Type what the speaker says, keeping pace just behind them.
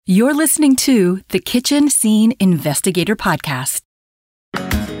You're listening to the Kitchen Scene Investigator Podcast.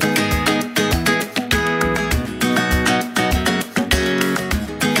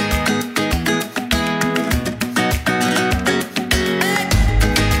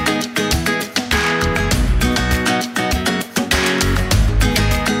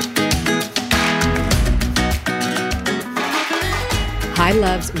 Hi,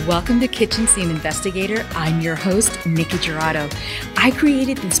 loves. Welcome to Kitchen Scene Investigator. I'm your host, Nickie. I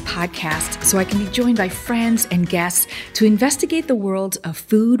created this podcast so I can be joined by friends and guests to investigate the worlds of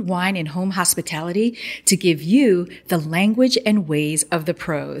food, wine, and home hospitality to give you the language and ways of the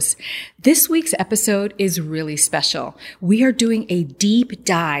pros. This week's episode is really special. We are doing a deep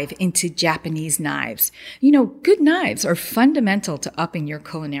dive into Japanese knives. You know, good knives are fundamental to upping your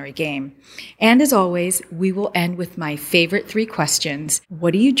culinary game. And as always, we will end with my favorite three questions.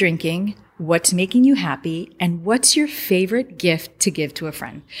 What are you drinking? What's making you happy? And what's your favorite gift to give to a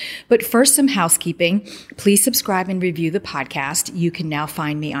friend? But first, some housekeeping. Please subscribe and review the podcast. You can now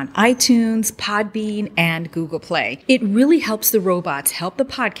find me on iTunes, Podbean, and Google Play. It really helps the robots help the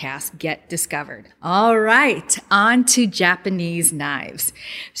podcast get discovered. All right, on to Japanese knives.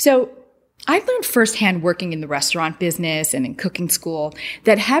 So I learned firsthand working in the restaurant business and in cooking school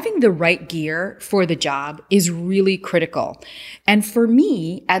that having the right gear for the job is really critical. And for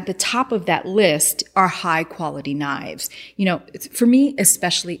me, at the top of that list are high quality knives. You know, for me,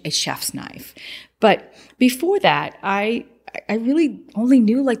 especially a chef's knife. But before that, I really only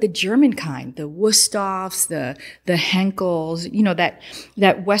knew like the German kind, the Wusthoffs, the Henkels, you know,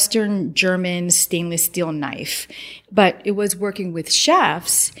 that Western German stainless steel knife. But it was working with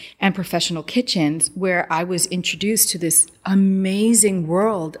chefs and professional kitchens where I was introduced to this amazing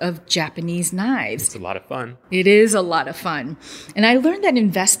world of Japanese knives. It's a lot of fun. It is a lot of fun. And I learned that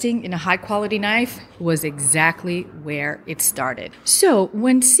investing in a high quality knife was exactly where it started. So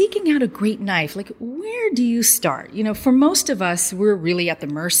when seeking out a great knife, like where do you start? You know, for most of us, we're really at the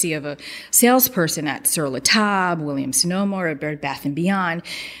mercy of a salesperson at Sur La Table, Williams-Sonoma, or Bed Bath & Beyond.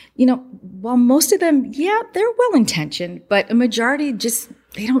 You know, while most of them, yeah, they're well-intentioned, but a majority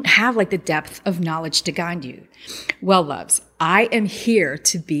they don't have like the depth of knowledge to guide you. Well, loves, I am here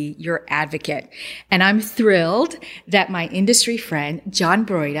to be your advocate. And I'm thrilled that my industry friend, Jon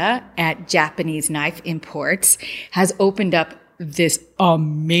Broida at Japanese Knife Imports, has opened up this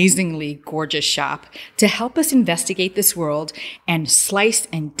amazingly gorgeous shop to help us investigate this world and slice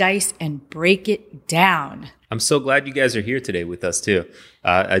and dice and break it down. I'm so glad you guys are here today with us too.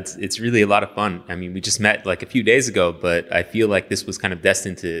 It's really a lot of fun. I mean, we just met like a few days ago, but I feel like this was kind of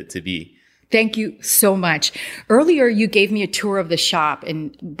destined to be. Thank you so much. Earlier, you gave me a tour of the shop.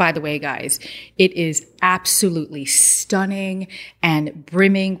 And by the way, guys, it is absolutely stunning and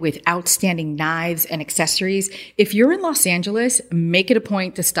brimming with outstanding knives and accessories. If you're in Los Angeles, make it a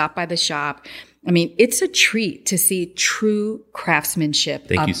point to stop by the shop. I mean, it's a treat to see true craftsmanship.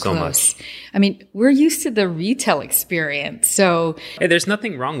 Thank you so much. I mean, we're used to the retail experience, so... Hey, there's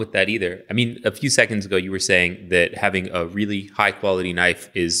nothing wrong with that either. I mean, a few seconds ago, you were saying that having a really high-quality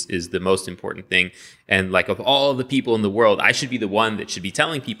knife is the most important thing. And like, of all the people in the world, I should be the one that should be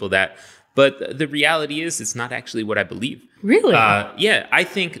telling people that. But the reality is, it's not actually what I believe. Really? Yeah, I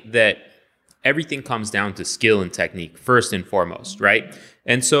think that everything comes down to skill and technique, first and foremost, right?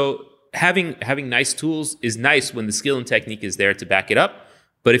 And so... Having nice tools is nice when the skill and technique is there to back it up.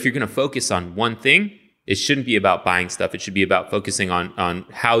 But if you're going to focus on one thing, it shouldn't be about buying stuff. It should be about focusing on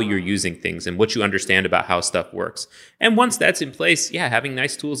how you're using things and what you understand about how stuff works. And once that's in place, yeah, having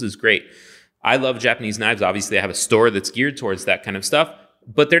nice tools is great. I love Japanese knives. Obviously, I have a store that's geared towards that kind of stuff,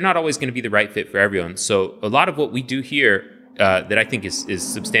 but they're not always going to be the right fit for everyone. So a lot of what we do here that I think is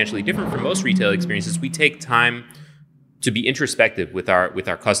substantially different from most retail experiences, we take time to be introspective with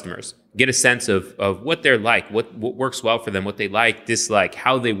our customers, get a sense of what they're like, what works well for them, what they like, dislike,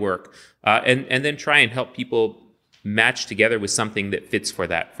 how they work, and then try and help people match together with something that fits for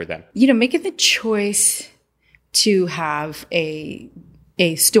them. You know, making the choice to have a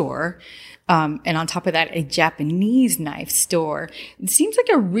store, and on top of that, a Japanese knife store. It seems like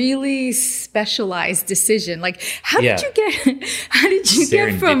a really specialized decision. Like, how did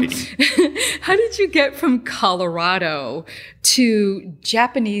you get from Colorado to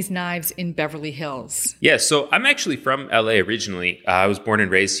Japanese knives in Beverly Hills? Yeah, so I'm actually from LA originally. I was born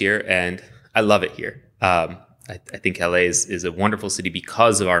and raised here, and I love it here. I think LA is a wonderful city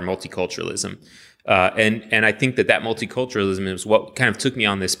because of our multiculturalism. And I think that multiculturalism is what kind of took me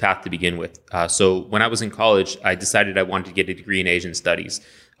on this path to begin with. So when I was in college, I decided I wanted to get a degree in Asian studies.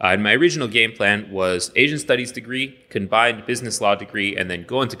 And my original game plan was Asian studies degree, combined business law degree, and then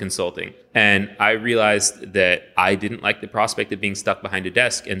go into consulting. And I realized that I didn't like the prospect of being stuck behind a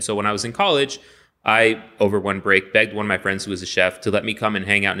desk. And so when I was in college, I, over one break, begged one of my friends who was a chef to let me come and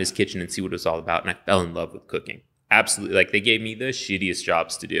hang out in his kitchen and see what it was all about. And I fell in love with cooking. Absolutely. Like, they gave me the shittiest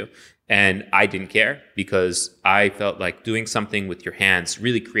jobs to do. And I didn't care because I felt like doing something with your hands,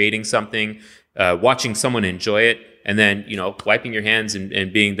 really creating something, watching someone enjoy it, and then, wiping your hands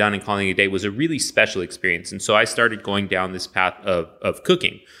and being done and calling it a day was a really special experience. And so I started going down this path of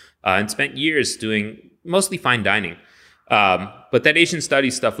cooking and spent years doing mostly fine dining. But that Asian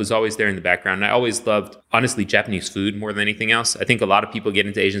studies stuff was always there in the background. And I always loved, honestly, Japanese food more than anything else. I think a lot of people get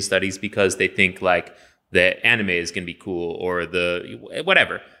into Asian studies because they think like the anime is going to be cool or the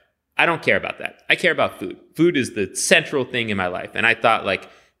whatever. I don't care about that. I care about food. Food is the central thing in my life. And I thought like,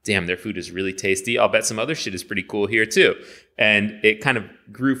 damn, their food is really tasty. I'll bet some other shit is pretty cool here too. And it kind of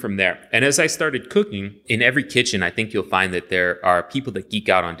grew from there. And as I started cooking, in every kitchen, I think you'll find that there are people that geek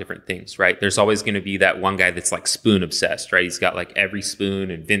out on different things, right? There's always going to be that one guy that's like spoon obsessed, right? He's got like every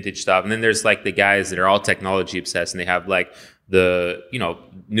spoon and vintage stuff. And then there's like the guys that are all technology obsessed and they have like the,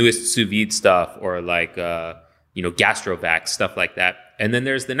 newest sous vide stuff or like, gastrovac, stuff like that. And then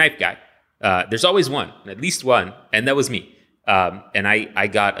there's the knife guy. There's always one, at least one. And that was me. And I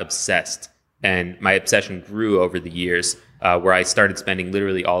got obsessed, and my obsession grew over the years, where I started spending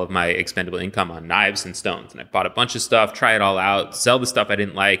literally all of my expendable income on knives and stones. And I bought a bunch of stuff, try it all out, sell the stuff I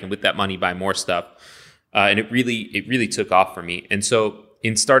didn't like, and with that money, buy more stuff. And it really took off for me. And so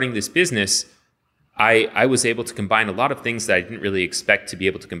in starting this business, I was able to combine a lot of things that I didn't really expect to be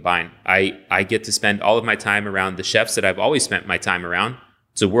able to combine. I get to spend all of my time around the chefs that I've always spent my time around.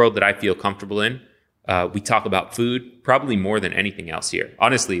 It's a world that I feel comfortable in. We talk about food probably more than anything else here.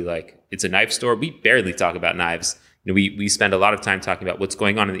 Honestly, like, it's a knife store. We barely talk about knives. We spend a lot of time talking about what's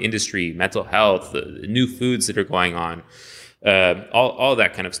going on in the industry, mental health, the new foods that are going on, all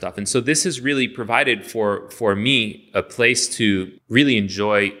that kind of stuff. And so this has really provided for me a place to really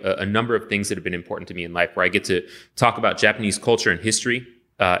enjoy a number of things that have been important to me in life, where I get to talk about Japanese culture and history.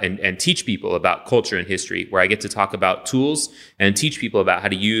 And teach people about culture and history, where I get to talk about tools and teach people about how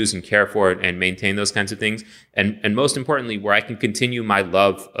to use and care for and maintain those kinds of things. And most importantly, where I can continue my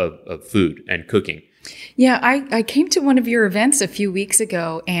love of food and cooking. Yeah, I came to one of your events a few weeks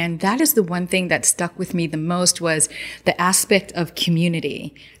ago, and that is the one thing that stuck with me the most was the aspect of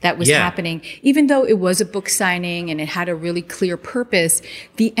community that was happening. Even though it was a book signing and it had a really clear purpose,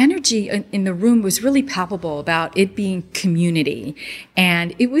 the energy in the room was really palpable about it being community.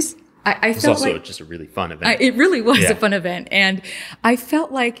 And it was, I felt also like just a really fun event. It really was a fun event. And I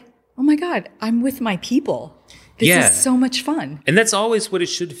felt like, oh my God, I'm with my people. This is so much fun. And that's always what it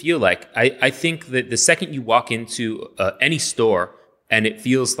should feel like. I think that the second you walk into any store and it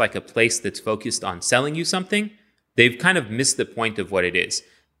feels like a place that's focused on selling you something, they've kind of missed the point of what it is.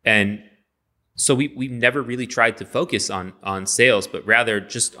 And so we've never really tried to focus on sales, but rather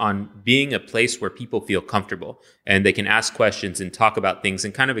just on being a place where people feel comfortable and they can ask questions and talk about things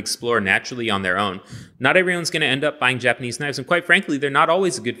and kind of explore naturally on their own. Not everyone's going to end up buying Japanese knives. And quite frankly, they're not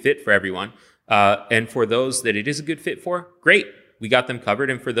always a good fit for everyone. And for those that it is a good fit for, great, we got them covered.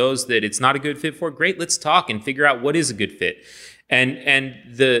 And for those that it's not a good fit for, great, let's talk and figure out what is a good fit. And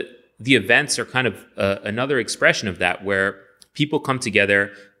the events are kind of another expression of that, where people come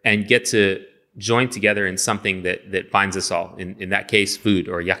together and get to join together in something that binds us all. In that case, food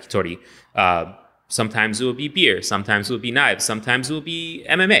or yakitori. Sometimes it will be beer. Sometimes it will be knives. Sometimes it will be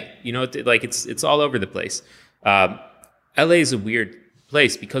MMA. It's all over the place. LA is a weird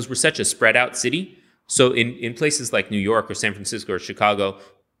place because we're such a spread out city. So in places like New York or San Francisco or Chicago,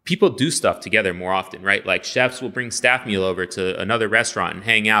 people do stuff together more often, right? Like chefs will bring staff meal over to another restaurant and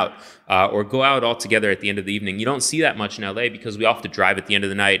hang out, or go out all together at the end of the evening. You don't see that much in LA because we all have to drive at the end of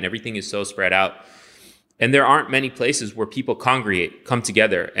the night and everything is so spread out. And there aren't many places where people congregate, come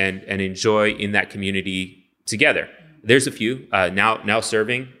together and enjoy in that community together. There's a few. Now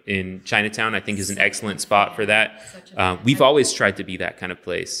serving in Chinatown, I think, is an excellent spot for that. We've always tried to be that kind of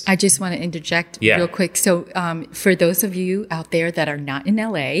place. I just want to interject real quick. So for those of you out there that are not in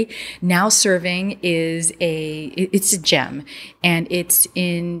LA, Now Serving is it's a gem, and it's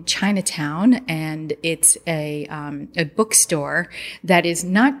in Chinatown, and it's a bookstore that is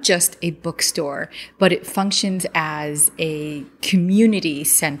not just a bookstore, but it functions as a community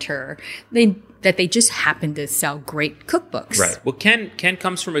center. They just happen to sell great cookbooks. Right. Well, Ken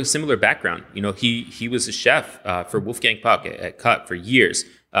comes from a similar background. He was a chef for Wolfgang Puck at Cut for years.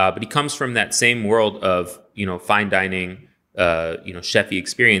 But he comes from that same world of, fine dining, chefy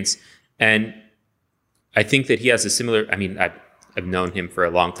experience. And I think that he has a similar, I've known him for a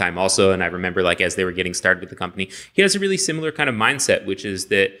long time also. And I remember as they were getting started with the company, he has a really similar kind of mindset, which is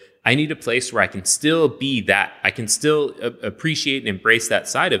that I need a place where I can still be that. I can still appreciate and embrace that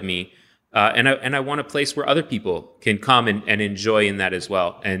side of me. And I want a place where other people can come and enjoy in that as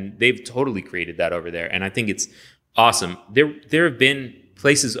well. And they've totally created that over there. And I think it's awesome. There have been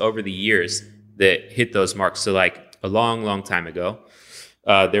places over the years that hit those marks. So a long, long time ago,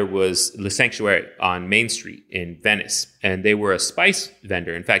 there was Le Sanctuary on Main Street in Venice, and they were a spice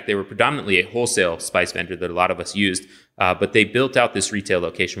vendor. In fact, they were predominantly a wholesale spice vendor that a lot of us used. But they built out this retail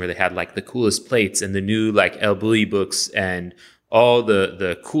location where they had the coolest plates and the new El Bulli books and all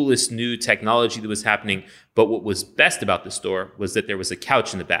the coolest new technology that was happening. But what was best about the store was that there was a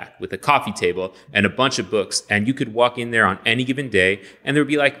couch in the back with a coffee table and a bunch of books. And you could walk in there on any given day, and there would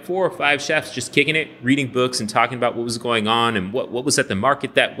be 4 or 5 chefs just kicking it, reading books and talking about what was going on and what was at the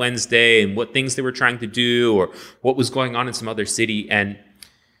market that Wednesday and what things they were trying to do or what was going on in some other city. And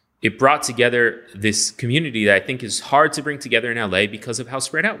it brought together this community that I think is hard to bring together in LA because of how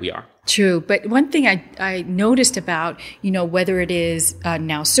spread out we are. True. But one thing I noticed about, whether it is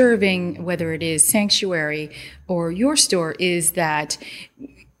Now Serving, whether it is Sanctuary or your store, is that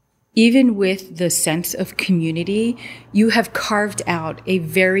even with the sense of community, you have carved out a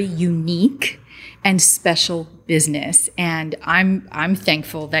very unique and special business. And I'm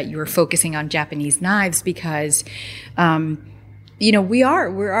thankful that you're focusing on Japanese knives because we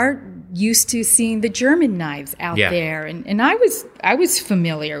are used to seeing the German knives out there, and I was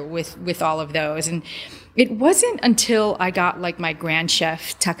familiar with all of those, and it wasn't until I got my Grand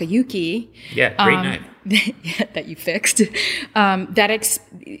Chef Takayuki, great knife that you fixed,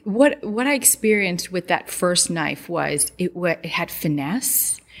 what I experienced with that first knife was it had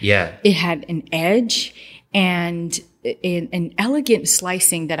finesse, it had an edge, and an elegant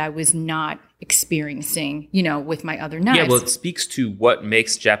slicing that I was not experiencing, with my other knives. Yeah, well, it speaks to what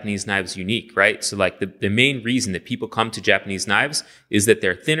makes Japanese knives unique, right? So the main reason that people come to Japanese knives is that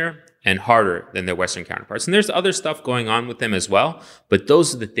they're thinner and harder than their Western counterparts. And there's other stuff going on with them as well, but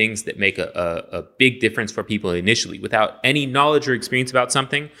those are the things that make a big difference for people initially. Without any knowledge or experience about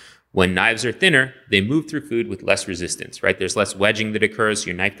something, when knives are thinner, they move through food with less resistance, right? There's less wedging that occurs, so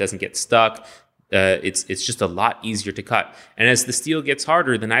your knife doesn't get stuck. It's just a lot easier to cut. And as the steel gets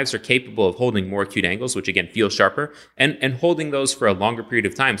harder, the knives are capable of holding more acute angles, which again feel sharper, and holding those for a longer period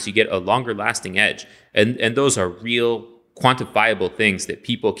of time. So you get a longer lasting edge. And those are real quantifiable things that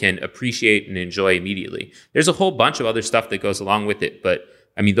people can appreciate and enjoy immediately. There's a whole bunch of other stuff that goes along with it, but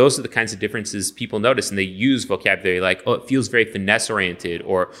those are the kinds of differences people notice, and they use vocabulary it feels very finesse oriented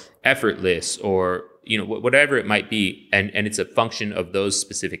or effortless or, whatever it might be. And it's a function of those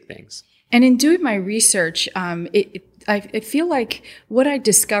specific things. And in doing my research, I feel like what I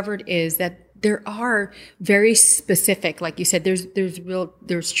discovered is that there are very specific, like you said,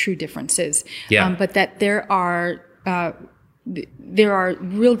 there's true differences, but that there are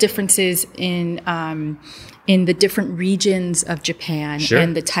real differences in the different regions of Japan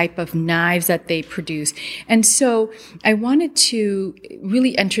and the type of knives that they produce. And so I wanted to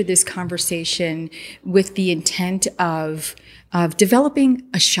really enter this conversation with the intent of developing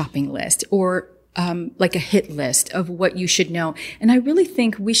a shopping list or a hit list of what you should know. And I really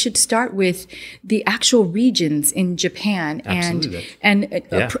think we should start with the actual regions in Japan and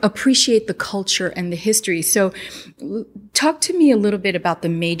appreciate the culture and the history. So talk to me a little bit about the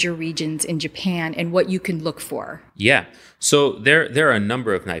major regions in Japan and what you can look for. Yeah. So there are a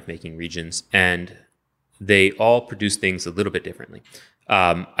number of knife making regions, and they all produce things a little bit differently.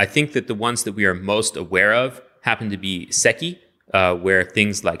 I think that the ones that we are most aware of happen to be Seki, where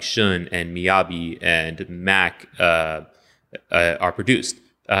things like Shun and Miyabi and Mac are produced.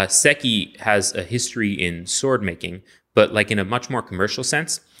 Seki has a history in sword making, but in a much more commercial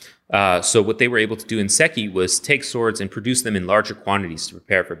sense. So what they were able to do in Seki was take swords and produce them in larger quantities to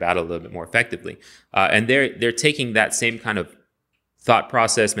prepare for battle a little bit more effectively. And they're taking that same kind of thought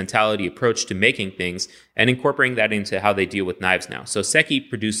process, mentality, approach to making things and incorporating that into how they deal with knives now. So Seki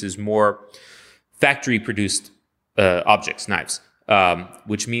produces more factory-produced objects, knives,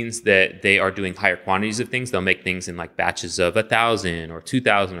 which means that they are doing higher quantities of things. They'll make things in batches of 1,000 or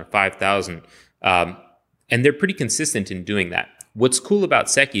 2,000 or 5,000. And they're pretty consistent in doing that. What's cool about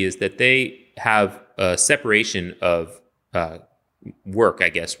Seki is that they have a separation of work, I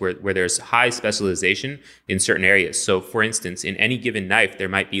guess, where there's high specialization in certain areas. So for instance, in any given knife, there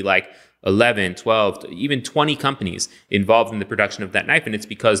might be 11, 12, even 20 companies involved in the production of that knife. And it's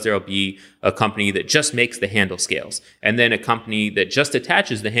because there'll be a company that just makes the handle scales, and then a company that just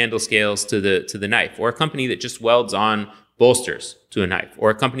attaches the handle scales to the knife, or a company that just welds on bolsters to a knife, or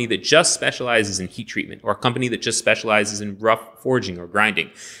a company that just specializes in heat treatment, or a company that just specializes in rough forging or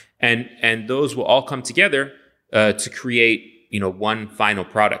grinding. And those will all come together to create one final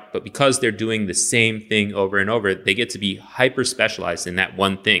product. But because they're doing the same thing over and over, they get to be hyper specialized in that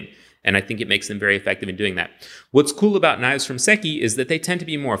one thing. And I think it makes them very effective in doing that. What's cool about knives from Seki is that they tend to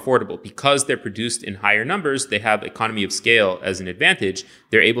be more affordable. Because they're produced in higher numbers, they have economy of scale as an advantage.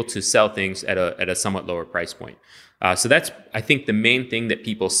 They're able to sell things at a somewhat lower price point. So that's, I think, the main thing that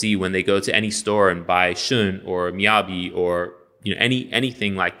people see when they go to any store and buy Shun or Miyabi or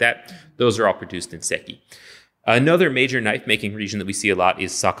anything like that. Those are all produced in Seki. Another major knife making region that we see a lot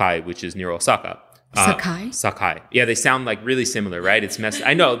is Sakai, which is near Osaka. Sakai? Sakai. Yeah, they sound like really similar, right? It's messed.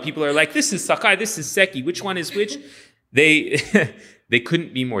 I know people are like, this is Sakai, this is Seki. Which one is which? They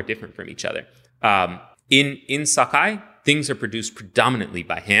couldn't be more different from each other. In Sakai, things are produced predominantly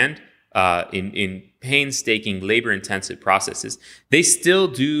by hand in painstaking, labor-intensive processes. They still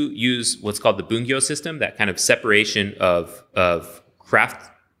do use what's called the bungyo system, that kind of separation of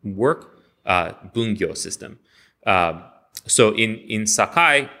craft work, bungyo system. So in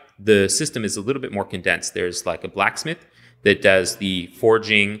Sakai, the system is a little bit more condensed. There's like a blacksmith that does the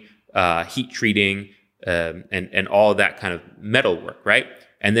forging, heat treating, and all that kind of metal work, right?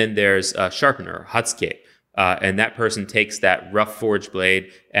 And then there's a sharpener, hatsuke, and that person takes that rough forged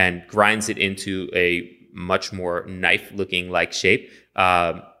blade and grinds it into a much more knife-looking like shape.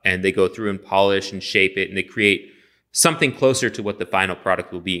 And they go through and polish and shape it, and they create something closer to what the final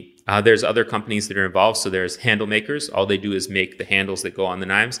product will be. There's other companies that are involved. So there's handle makers. All they do is make the handles that go on the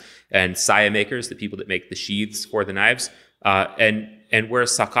knives, and saya makers, the people that make the sheaths for the knives. And where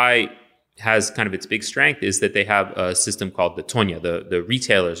Sakai has kind of its big strength is that they have a system called the tonya, the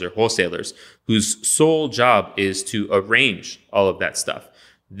retailers or wholesalers, whose sole job is to arrange all of that stuff.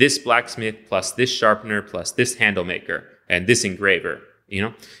 This blacksmith plus this sharpener plus this handle maker and this engraver,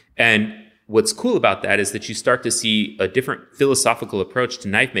 And what's cool about that is that you start to see a different philosophical approach to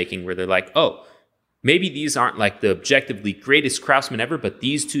knife making, where they're like, oh, maybe these aren't like the objectively greatest craftsmen ever, but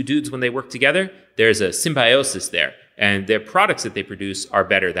these two dudes, when they work together, there's a symbiosis there, and their products that they produce are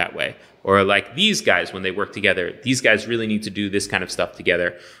better that way. Or like these guys, when they work together, these guys really need to do this kind of stuff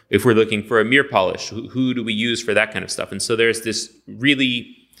together. If we're looking for a mirror polish, who do we use for that kind of stuff? And so there's this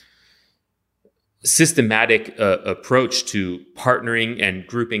really systematic approach to partnering and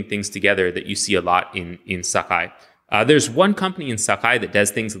grouping things together that you see a lot in Sakai. There's one company in Sakai that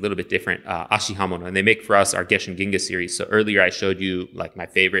does things a little bit different, Ashihamono, and they make for us our Geshin Ginga series. So earlier I showed you like my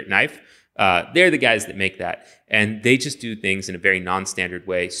favorite knife. They're the guys that make that, and they just do things in a very non-standard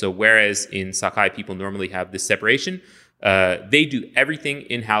way. So whereas in Sakai people normally have this separation, they do everything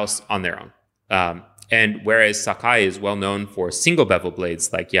in-house on their own. And whereas Sakai is well known for single bevel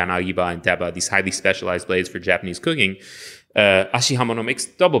blades like Yanagiba and Deba, these highly specialized blades for Japanese cooking, Ashihamono makes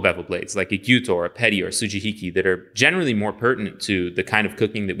double bevel blades like a gyuto or a peri or tsujihiki that are generally more pertinent to the kind of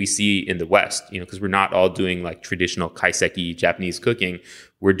cooking that we see in the West, because we're not all doing like traditional kaiseki Japanese cooking.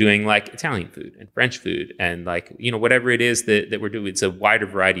 We're doing like Italian food and French food and like, whatever it is that we're doing. It's a wider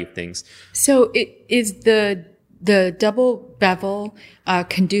variety of things. So it is the double bevel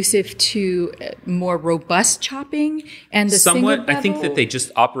conducive to more robust chopping, and the somewhat single bevel? I think that they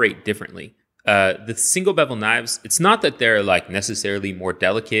just operate differently. The single bevel knives, it's not that they're like necessarily more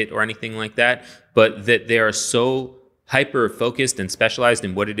delicate or anything like that, but that they are so hyper focused and specialized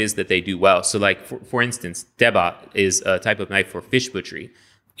in what it is that they do well. So like for instance, Deba is a type of knife for fish butchery.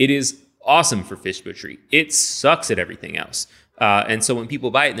 It is awesome for fish butchery. It sucks at everything else. And so when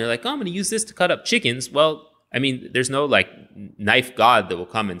people buy it and they're like, oh, I'm going to use this to cut up chickens. Well, I mean, there's no like knife god that will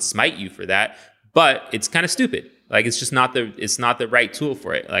come and smite you for that, but it's kind of stupid. Like it's just not the right tool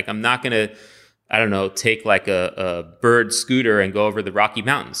for it. Like I'm not going to, take like a bird scooter and go over the Rocky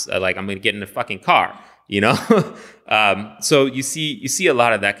Mountains. Like I'm going to get in a fucking car, So you see a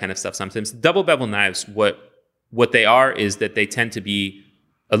lot of that kind of stuff sometimes. Double bevel knives, what they are is that they tend to be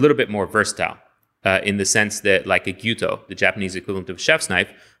a little bit more versatile in the sense that like a gyuto, the Japanese equivalent of a chef's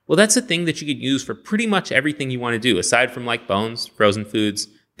knife, well, that's a thing that you could use for pretty much everything you want to do, aside from like bones, frozen foods,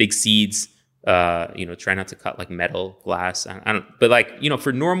 big seeds, try not to cut like metal, glass. But like,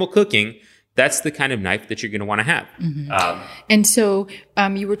 for normal cooking, that's the kind of knife that you're going to want to have. Mm-hmm. And so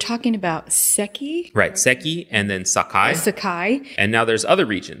you were talking about Seki? Right, Seki and then Sakai. Sakai. And now there's other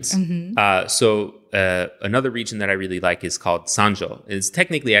regions. Mm-hmm. So another region that I really like is called Sanjo. It's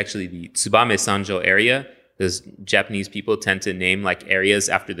technically actually the Tsubame Sanjo area. because Japanese people tend to name like areas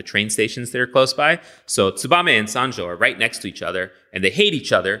after the train stations that are close by. So Tsubame and Sanjo are right next to each other, and they hate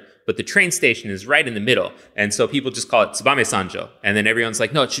each other, but the train station is right in the middle. And so people just call it Tsubame Sanjo. And then everyone's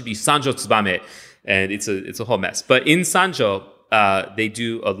like, no, it should be Sanjo Tsubame. And it's a whole mess. But in Sanjo, they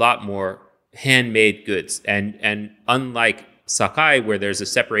do a lot more handmade goods. And unlike Sakai, where there's a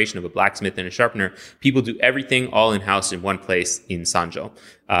separation of a blacksmith and a sharpener, people do everything all in-house in one place in Sanjo.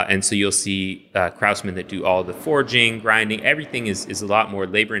 And so you'll see craftsmen that do all the forging, grinding. Everything is a lot more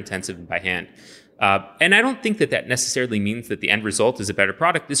labor-intensive and by hand. And I don't think that necessarily means that the end result is a better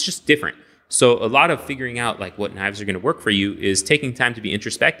product. It's just different. So a lot of figuring out like what knives are going to work for you is taking time to be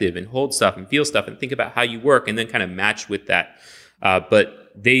introspective and hold stuff and feel stuff and think about how you work and then kind of match with that.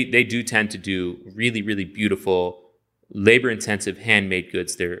 But they do tend to do really, really beautiful, labor-intensive handmade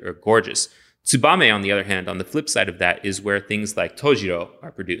goods. They're gorgeous. Tsubame, on the other hand, on the flip side of that, is where things like Tojiro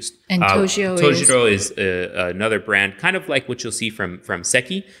are produced. And Tojiro is another brand, kind of like what you'll see from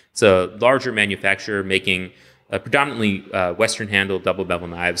Seki. It's a larger manufacturer making predominantly Western-handled double bevel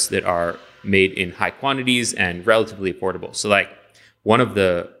knives that are made in high quantities and relatively affordable. So like one of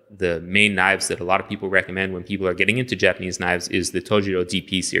the main knives that a lot of people recommend when people are getting into Japanese knives is the Tojiro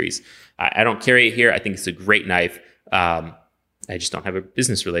DP series. I don't carry it here. I think it's a great knife. I just don't have a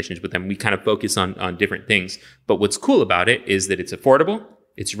business relationship with them. We kind of focus on different things. But what's cool about it is that it's affordable,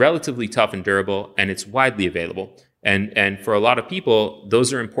 it's relatively tough and durable, and it's widely available. And for a lot of people,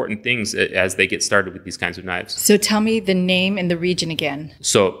 those are important things as they get started with these kinds of knives. So tell me the name and the region again.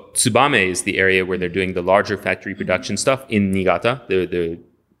 So Tsubame is the area where they're doing the larger factory production stuff in Niigata, the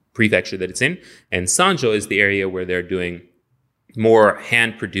prefecture that it's in. And Sanjo is the area where they're doing more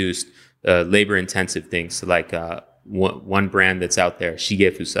hand-produced, labor-intensive things. So like one brand that's out there,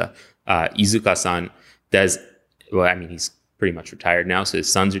 Shigefusa, Izuka-san does, well, I mean, he's pretty much retired now, so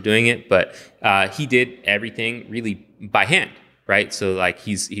his sons are doing it, but he did everything really by hand, right? So like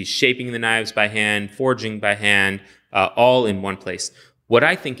he's shaping the knives by hand, forging by hand, all in one place. What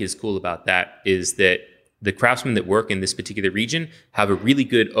I think is cool about that is that the craftsmen that work in this particular region have a really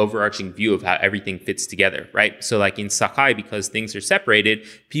good overarching view of how everything fits together, right? So like in Sakai, because things are separated,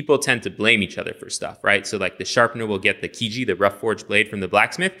 people tend to blame each other for stuff, right? So like the sharpener will get the kiji, the rough forged blade from the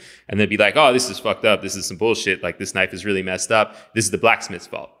blacksmith, and they'll be like, oh, this is fucked up. This is some bullshit. Like this knife is really messed up. This is the blacksmith's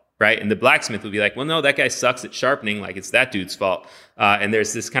fault, right? And the blacksmith will be like, well, no, that guy sucks at sharpening. Like it's that dude's fault. And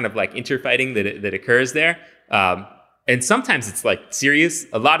there's this kind of like interfighting that occurs there. And sometimes it's like serious.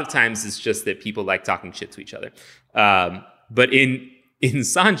 A lot of times it's just that people like talking shit to each other. But in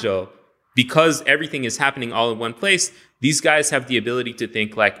Sanjo, because everything is happening all in one place, these guys have the ability to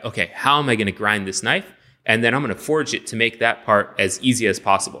think like, okay, how am I going to grind this knife? And then I'm going to forge it to make that part as easy as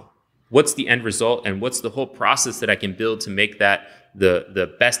possible. What's the end result? And what's the whole process that I can build to make that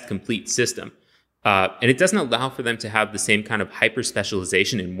the best complete system? And it doesn't allow for them to have the same kind of hyper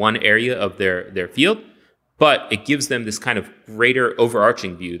specialization in one area of their field. But it gives them this kind of greater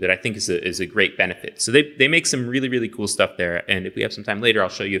overarching view that I think is a great benefit. So they make some really, really cool stuff there. And if we have some time later, I'll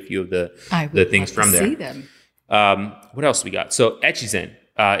show you a few of the things from there. I would love to see them. What else we got? So Echizen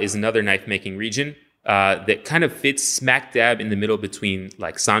is another knife making region that kind of fits smack dab in the middle between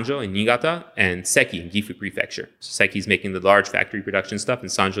like Sanjo and Niigata and Seki in Gifu Prefecture. So Seki's making the large factory production stuff and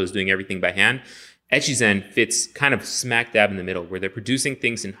Sanjo is doing everything by hand. Echizen fits kind of smack dab in the middle where they're producing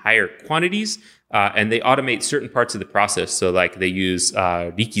things in higher quantities and they automate certain parts of the process. So like they use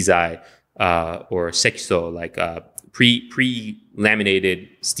rikizai or sekiso, like pre-laminated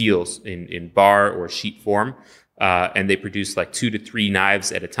steels in bar or sheet form. And they produce like 2 to 3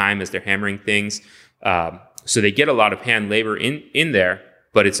 knives at a time as they're hammering things. So they get a lot of hand labor in there,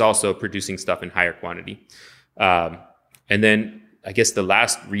 but it's also producing stuff in higher quantity. And then I guess the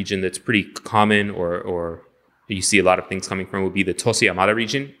last region that's pretty common or you see a lot of things coming from would be the Tosa Yamada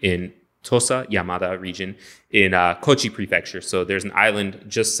region in Kochi Prefecture. So there's an island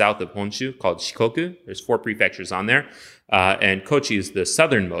just south of Honshu called Shikoku. There's 4 prefectures on there. And Kochi is the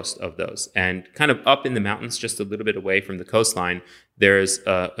southernmost of those. And kind of up in the mountains, just a little bit away from the coastline, there's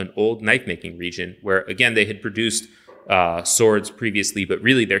an old knife-making region where, again, they had produced swords previously, but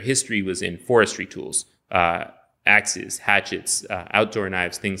really their history was in forestry tools. Axes, hatchets, outdoor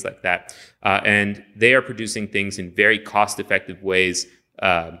knives, things like that. And they are producing things in very cost-effective ways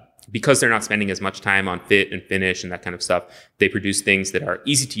because they're not spending as much time on fit and finish and that kind of stuff. They produce things that are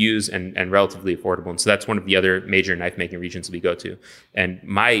easy to use and relatively affordable. And so that's one of the other major knife-making regions we go to. And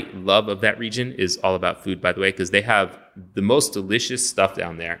my love of that region is all about food, by the way, because they have the most delicious stuff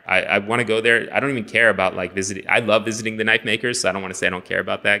down there. I want to go there. I don't even care about like visiting. I love visiting the knife makers, so I don't want to say I don't care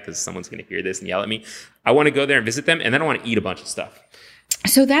about that because someone's going to hear this and yell at me. I want to go there and visit them, and then I want to eat a bunch of stuff.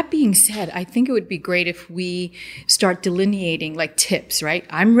 So that being said, I think it would be great if we start delineating like tips, right?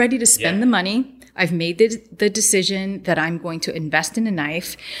 I'm ready to spend the money. I've made the decision that I'm going to invest in a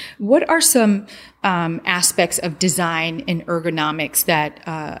knife. What are some aspects of design and ergonomics that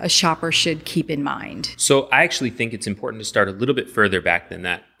a shopper should keep in mind? So I actually think it's important to start a little bit further back than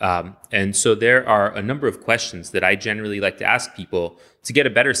that. And so there are a number of questions that I generally like to ask people to get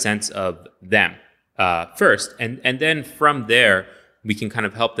a better sense of them first. And then from there, we can kind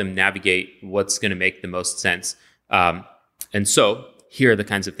of help them navigate what's going to make the most sense. And so here are the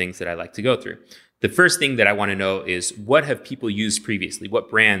kinds of things that I like to go through. The first thing that I want to know is, what have people used previously? What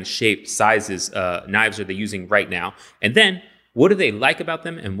brands, shapes, sizes, knives are they using right now? And then what do they like about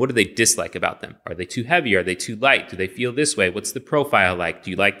them and what do they dislike about them? Are they too heavy? Are they too light? Do they feel this way? What's the profile like? Do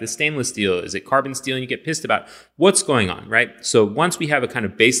you like the stainless steel? Is it carbon steel and you get pissed about? What's going on, right? So once we have a kind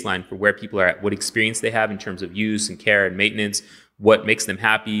of baseline for where people are at, what experience they have in terms of use and care and maintenance, what makes them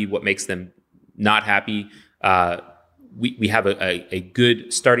happy, what makes them not happy, we have a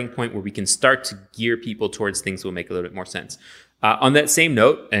good starting point where we can start to gear people towards things that will make a little bit more sense. On that same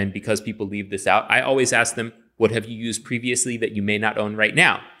note, and because people leave this out, I always ask them, what have you used previously that you may not own right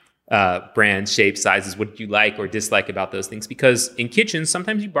now? Brands, shapes, sizes, what did you like or dislike about those things? Because in kitchens,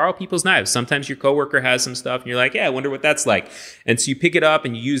 sometimes you borrow people's knives. Sometimes your coworker has some stuff and you're like, yeah, I wonder what that's like. And so you pick it up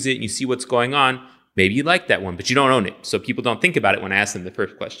and you use it and you see what's going on. Maybe you like that one, but you don't own it. So people don't think about it when I ask them the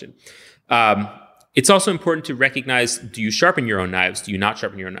first question. It's also important to recognize, do you sharpen your own knives? Do you not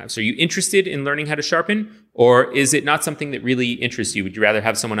sharpen your own knives? Are you interested in learning how to sharpen? Or is it not something that really interests you? Would you rather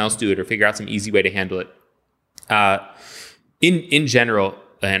have someone else do it or figure out some easy way to handle it? In general,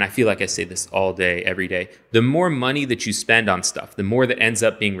 and I feel like I say this all day, every day, the more money that you spend on stuff, the more that ends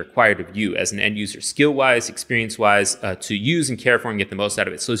up being required of you as an end user, skill-wise, experience-wise, to use and care for and get the most out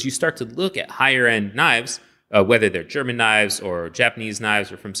of it. So as you start to look at higher-end knives, whether they're German knives or Japanese knives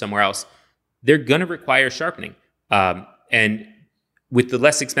or from somewhere else, they're going to require sharpening. And with the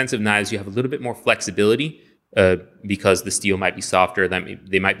less expensive knives, you have a little bit more flexibility because the steel might be softer.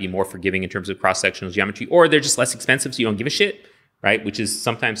 They might be more forgiving in terms of cross-sectional geometry, or they're just less expensive, so you don't give a shit, right? Which is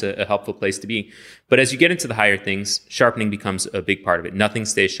sometimes a helpful place to be. But as you get into the higher things, sharpening becomes a big part of it. Nothing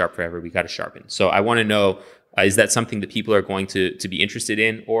stays sharp forever. We got to sharpen. So I want to know, is that something that people are going to be interested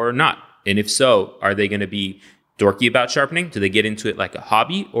in or not? And if so, are they going to be dorky about sharpening? Do they get into it like a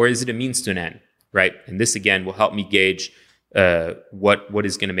hobby, or is it a means to an end, right? And this, again, will help me gauge what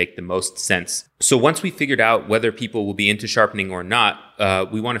is going to make the most sense. So once we figured out whether people will be into sharpening or not,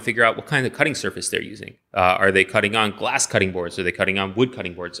 we want to figure out what kind of cutting surface they're using. Are they cutting on glass cutting boards? Are they cutting on wood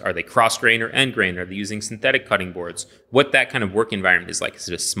cutting boards? Are they cross grain or end grain? Are they using synthetic cutting boards? What that kind of work environment is like. Is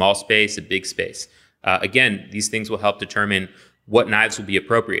it a small space, a big space? Again, these things will help determine what knives will be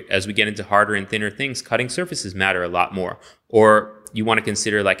appropriate. As we get into harder and thinner things, cutting surfaces matter a lot more. Or you want to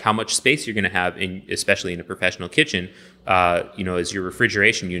consider like how much space you're going to have especially in a professional kitchen. Is your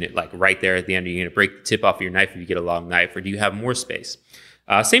refrigeration unit like right there at the end? Are you going to break the tip off of your knife if you get a long knife, or do you have more space?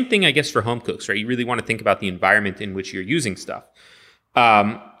 Same thing, I guess, for home cooks, right? You really want to think about the environment in which you're using stuff.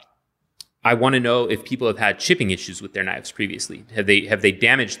 I want to know if people have had chipping issues with their knives previously. Have they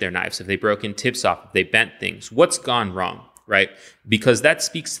damaged their knives? Have they broken tips off? Have they bent things? What's gone wrong? Right? Because that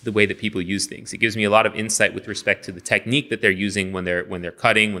speaks to the way that people use things. It gives me a lot of insight with respect to the technique that they're using when they're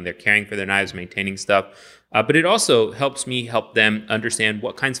cutting, when they're caring for their knives, maintaining stuff. But it also helps me help them understand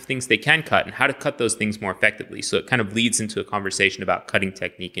what kinds of things they can cut and how to cut those things more effectively. So it kind of leads into a conversation about cutting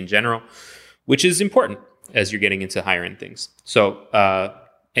technique in general, which is important as you're getting into higher end things. So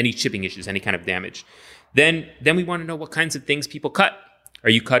any chipping issues, any kind of damage. Then we want to know what kinds of things people cut. Are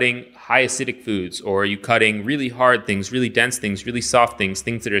you cutting high acidic foods, or are you cutting really hard things, really dense things, really soft things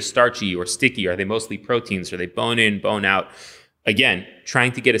that are starchy or sticky? Are they mostly proteins? Are they bone in, bone out? Again,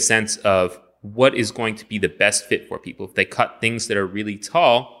 trying to get a sense of what is going to be the best fit for people. If they cut things that are really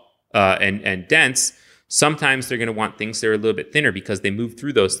tall and dense, sometimes they're going to want things that are a little bit thinner because they move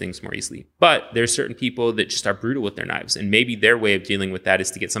through those things more easily. But there's certain people that just are brutal with their knives. And maybe their way of dealing with that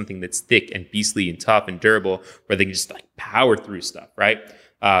is to get something that's thick and beastly and tough and durable where they can just like power through stuff, right?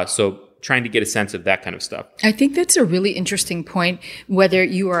 So trying to get a sense of that kind of stuff. I think that's a really interesting point, whether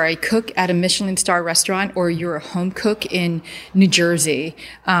you are a cook at a Michelin-starred restaurant or you're a home cook in New Jersey.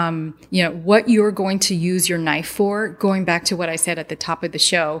 What you're going to use your knife for, going back to what I said at the top of the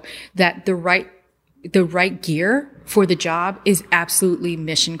show, that the right gear for the job is absolutely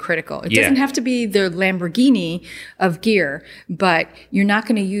mission critical. It doesn't have to be the Lamborghini of gear, but you're not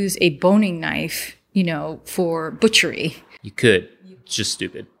going to use a boning knife, for butchery. You could. It's just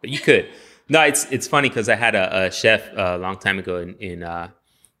stupid, but you could. No, it's funny because I had a chef a long time ago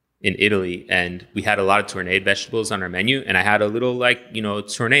in Italy, and we had a lot of tournée vegetables on our menu, and I had a little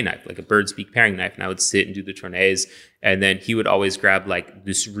tournée knife, like a bird's beak paring knife, and I would sit and do the tournés, and then he would always grab like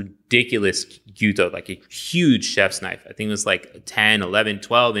this ridiculous gyuto, like a huge chef's knife. I think it was like 10, 11,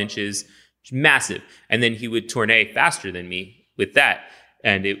 12 inches, massive, and then he would tournée faster than me with that,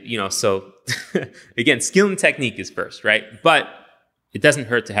 and so again, skill and technique is first, right? But it doesn't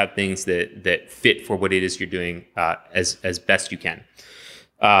hurt to have things that fit for what it is you're doing as best you can.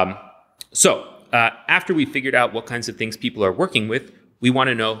 So after we figured out what kinds of things people are working with, we want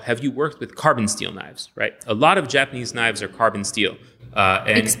to know, have you worked with carbon steel knives, right? A lot of Japanese knives are carbon steel.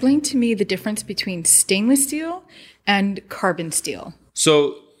 Explain to me the difference between stainless steel and carbon steel.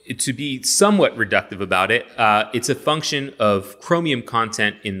 So to be somewhat reductive about it, it's a function of chromium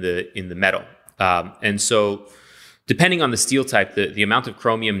content in the metal. And so depending on the steel type, the amount of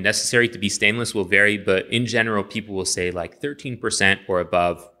chromium necessary to be stainless will vary, but in general, people will say like 13% or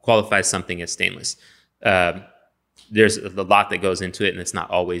above qualifies something as stainless. There's a lot that goes into it, and it's not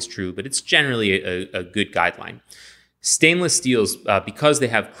always true, but it's generally a good guideline. Stainless steels, because they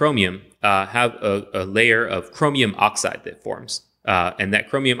have chromium, have a layer of chromium oxide that forms. And that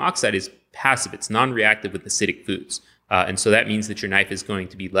chromium oxide is passive. It's non-reactive with acidic foods. And so that means that your knife is going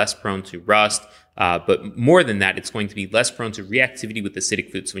to be less prone to rust. But more than that, it's going to be less prone to reactivity with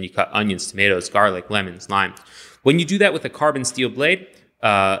acidic foods. So when you cut onions, tomatoes, garlic, lemons, lime. When you do that with a carbon steel blade,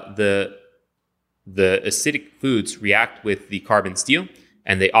 the acidic foods react with the carbon steel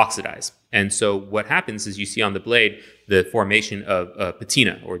and they oxidize. And so what happens is you see on the blade the formation of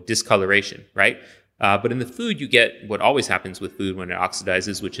patina or discoloration, right? But in the food, you get what always happens with food when it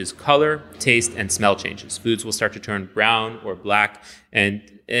oxidizes, which is color, taste, and smell changes. Foods will start to turn brown or black and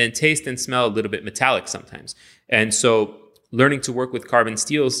taste and smell a little bit metallic sometimes. And so learning to work with carbon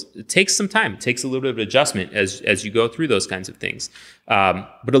steels, it takes some time. It takes a little bit of adjustment as you go through those kinds of things.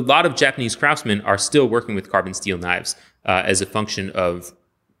 But a lot of Japanese craftsmen are still working with carbon steel knives as a function of,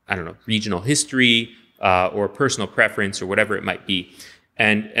 regional history or personal preference or whatever it might be.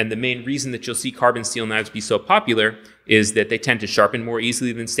 And the main reason that you'll see carbon steel knives be so popular is that they tend to sharpen more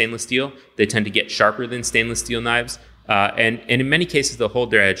easily than stainless steel. They tend to get sharper than stainless steel knives. And in many cases, they'll hold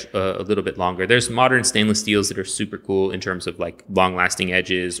their edge a little bit longer. There's modern stainless steels that are super cool in terms of like long-lasting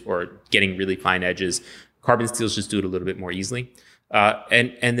edges or getting really fine edges. Carbon steels just do it a little bit more easily.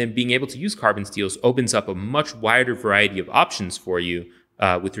 And then being able to use carbon steels opens up a much wider variety of options for you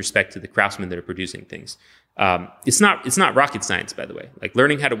with respect to the craftsmen that are producing things. It's not rocket science, by the way. Like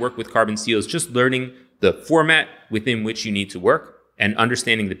learning how to work with carbon steel is just learning the format within which you need to work and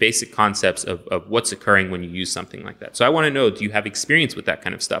understanding the basic concepts of what's occurring when you use something like that. So I want to know, do you have experience with that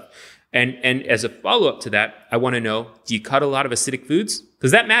kind of stuff? And as a follow-up to that, I want to know, do you cut a lot of acidic foods?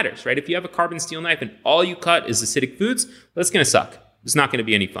 Because that matters, right? If you have a carbon steel knife and all you cut is acidic foods, that's going to suck. It's not going to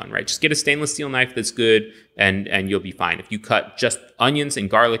be any fun, right? Just get a stainless steel knife that's good and you'll be fine. If you cut just onions and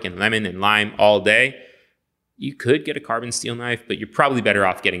garlic and lemon and lime all day, you could get a carbon steel knife, but you're probably better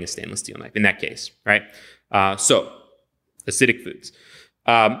off getting a stainless steel knife in that case, right? So acidic foods.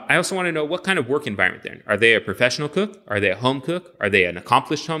 I also want to know what kind of work environment they're in. Are they a professional cook? Are they a home cook? Are they an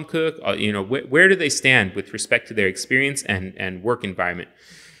accomplished home cook? Where do they stand with respect to their experience and work environment?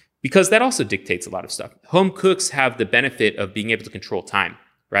 Because that also dictates a lot of stuff. Home cooks have the benefit of being able to control time,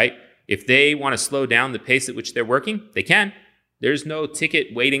 right? If they want to slow down the pace at which they're working, they can. There's no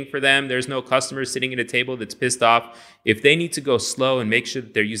ticket waiting for them. There's no customer sitting at a table that's pissed off. If they need to go slow and make sure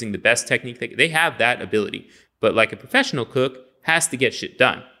that they're using the best technique, they have that ability. But like a professional cook has to get shit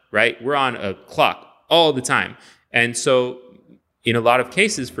done, right? We're on a clock all the time. And so in a lot of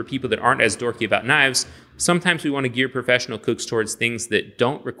cases, for people that aren't as dorky about knives, sometimes we want to gear professional cooks towards things that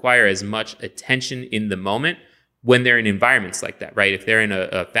don't require as much attention in the moment when they're in environments like that, right? If they're in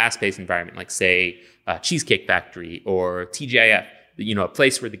a fast-paced environment, like say a Cheesecake Factory or TGIF, a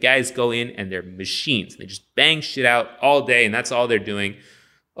place where the guys go in and they're machines. They just bang shit out all day and that's all they're doing.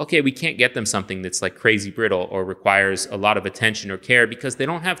 Okay, we can't get them something that's like crazy brittle or requires a lot of attention or care because they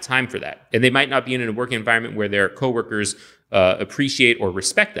don't have time for that. And they might not be in a work environment where their coworkers appreciate or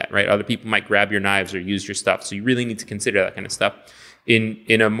respect that, right? Other people might grab your knives or use your stuff. So you really need to consider that kind of stuff.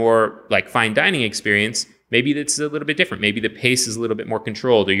 In a more like fine dining experience, maybe that's a little bit different. Maybe the pace is a little bit more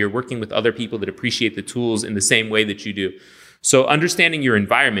controlled, or you're working with other people that appreciate the tools in the same way that you do. So understanding your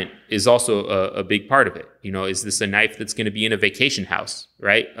environment is also a big part of it. Is this a knife that's going to be in a vacation house,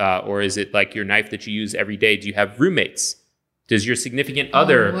 right? Or is it like your knife that you use every day? Do you have roommates? Does your significant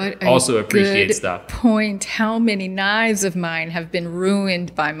other also appreciate stuff? Point. How many knives of mine have been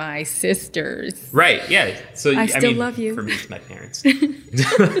ruined by my sisters? Right. Yeah. So I still love you. For me, it's my parents.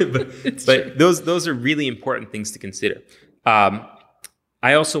 but those are really important things to consider.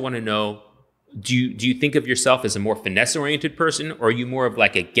 I also want to know, do you think of yourself as a more finesse-oriented person, or are you more of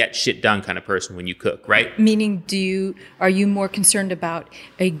like a get shit done kind of person when you cook, right? Meaning, are you more concerned about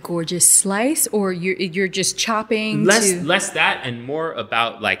a gorgeous slice, or you're just chopping? Less that and more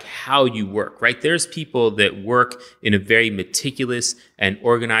about like how you work, right? There's people that work in a very meticulous and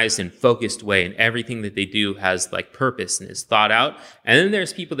organized and focused way, and everything that they do has like purpose and is thought out. And then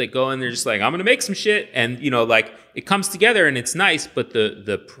there's people that go in, they're just like, I'm gonna make some shit, and like it comes together and it's nice, but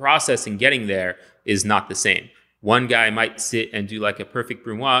the process in getting there is not the same. One guy might sit and do like a perfect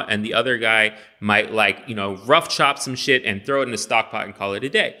brunoise, and the other guy might rough chop some shit and throw it in a stock pot and call it a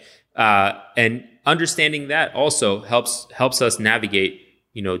day. And understanding that also helps us navigate,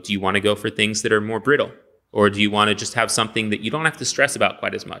 do you want to go for things that are more brittle? Or do you want to just have something that you don't have to stress about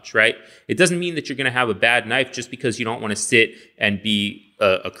quite as much, right? It doesn't mean that you're going to have a bad knife just because you don't want to sit and be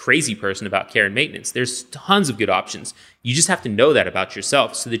a crazy person about care and maintenance. There's tons of good options. You just have to know that about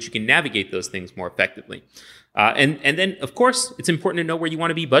yourself so that you can navigate those things more effectively. And then, of course, it's important to know where you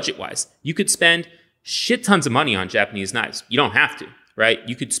want to be budget-wise. You could spend shit tons of money on Japanese knives. You don't have to, right?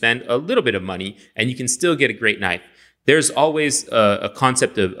 You could spend a little bit of money and you can still get a great knife. There's always a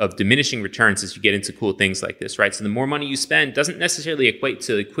concept of diminishing returns as you get into cool things like this, right? So the more money you spend doesn't necessarily equate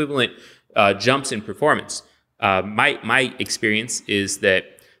to equivalent jumps in performance. My experience is that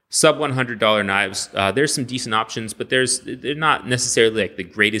sub $100 knives, there's some decent options, but they're not necessarily like the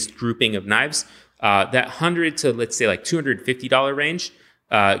greatest grouping of knives. That $100 to let's say like $250 range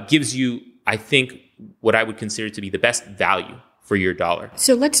gives you, I think, what I would consider to be the best value for your dollar.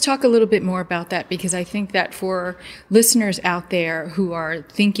 So let's talk a little bit more about that, because I think that for listeners out there who are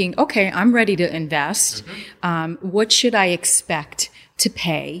thinking, okay, I'm ready to invest, what should I expect to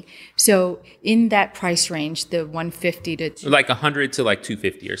pay? So in that price range, the 150 to like 100 to like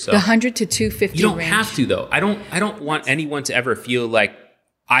 250 or so. The 100 to 250 You don't range. have to though. I don't want anyone to ever feel like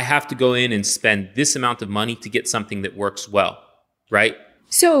I have to go in and spend this amount of money to get something that works well, right?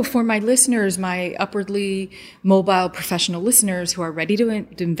 So for my listeners, my upwardly mobile professional listeners who are ready to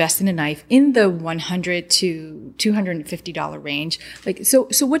invest in a knife in the $100 to $250 range,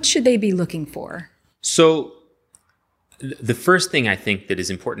 so what should they be looking for? So the first thing I think that is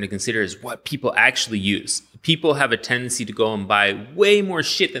important to consider is what people actually use. People have a tendency to go and buy way more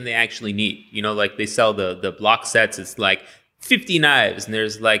shit than they actually need. Like they sell the block sets. It's like 50 knives, and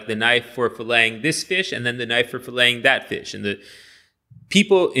there's like the knife for filleting this fish and then the knife for filleting that fish. And the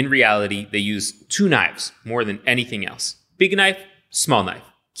people, in reality, they use two knives more than anything else. Big knife, small knife.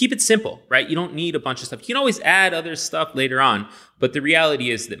 Keep it simple, right? You don't need a bunch of stuff. You can always add other stuff later on, but the reality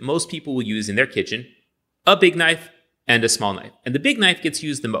is that most people will use in their kitchen a big knife and a small knife. And the big knife gets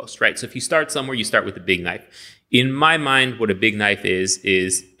used the most, right? So if you start somewhere, you start with the big knife. In my mind, what a big knife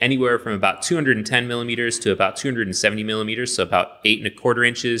is anywhere from about 210 millimeters to about 270 millimeters, so about 8¼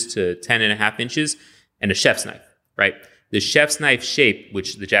 inches to 10½ inches, and a chef's knife, right? The chef's knife shape,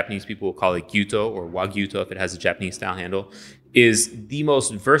 which the Japanese people will call it gyuto or wagyuto if it has a Japanese style handle, is the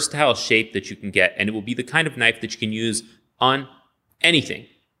most versatile shape that you can get. And it will be the kind of knife that you can use on anything.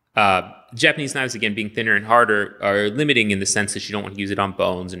 Japanese knives, again, being thinner and harder, are limiting in the sense that you don't want to use it on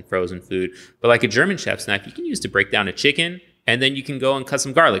bones and frozen food. But like a German chef's knife, you can use to break down a chicken, and then you can go and cut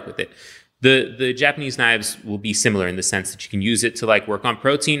some garlic with it. The Japanese knives will be similar in the sense that you can use it to like work on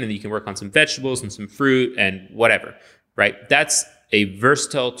protein, and then you can work on some vegetables and some fruit and whatever. Right? That's a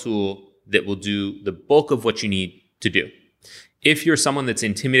versatile tool that will do the bulk of what you need to do. If you're someone that's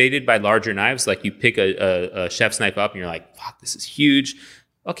intimidated by larger knives, like you pick a chef's knife up and you're like, fuck, this is huge.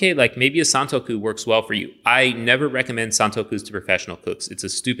 Okay, like maybe a santoku works well for you. I never recommend santokus to professional cooks. It's a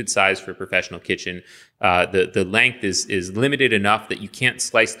stupid size for a professional kitchen. The length is limited enough that you can't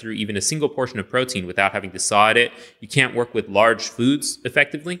slice through even a single portion of protein without having to saw at it. You can't work with large foods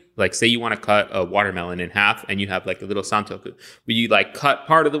effectively. Like say you want to cut a watermelon in half and you have like a little santoku, where you like cut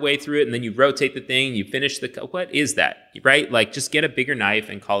part of the way through it and then you rotate the thing, you finish what is that, right? Like just get a bigger knife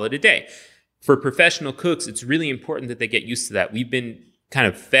and call it a day. For professional cooks, it's really important that they get used to that. We've been kind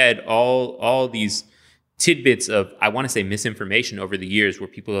of fed all these tidbits of, I want to say, misinformation over the years, where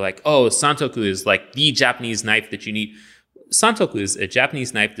people are like, oh, santoku is like the Japanese knife that you need. Santoku is a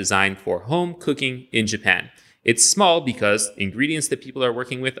Japanese knife designed for home cooking in Japan. It's small because ingredients that people are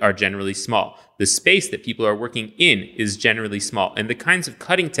working with are generally small. The space that people are working in is generally small. And the kinds of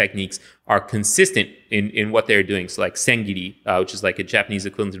cutting techniques are consistent in what they're doing. So like sengiri, which is like a Japanese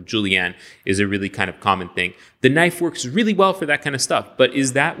equivalent of julienne, is a really kind of common thing. The knife works really well for that kind of stuff. But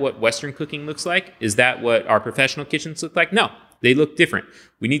is that what Western cooking looks like? Is that what our professional kitchens look like? No, they look different.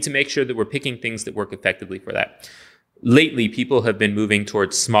 We need to make sure that we're picking things that work effectively for that. Lately, people have been moving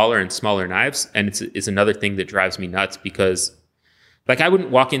towards smaller and smaller knives, and it's another thing that drives me nuts, because Like I wouldn't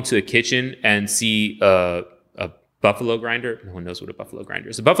walk into a kitchen and see a buffalo grinder. No one knows what a buffalo grinder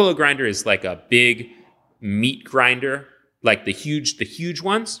is. A buffalo grinder is like a big meat grinder, like the huge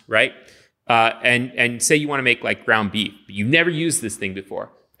ones, right? And say you want to make like ground beef, but you've never used this thing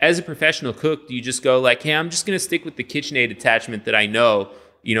before. As a professional cook, do you just go like, hey, I'm just going to stick with the KitchenAid attachment that I know,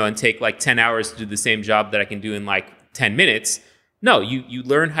 and take like 10 hours to do the same job that I can do in like 10 minutes? No, you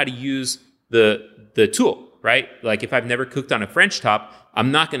learn how to use the tool, right? Like if I've never cooked on a French top,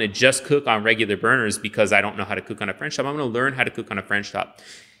 I'm not going to just cook on regular burners because I don't know how to cook on a French top. I'm going to learn how to cook on a French top.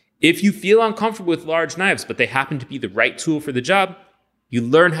 If you feel uncomfortable with large knives, but they happen to be the right tool for the job, you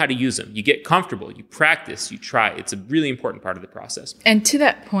learn how to use them. You get comfortable. You practice. You try. It's a really important part of the process. And to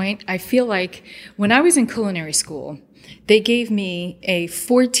that point, I feel like when I was in culinary school, they gave me a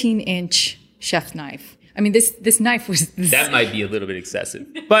 14-inch chef knife. I mean, this knife was... That might be a little bit excessive,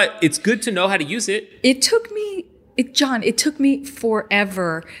 but it's good to know how to use it. It took me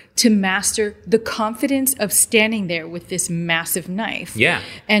forever to master the confidence of standing there with this massive knife. Yeah.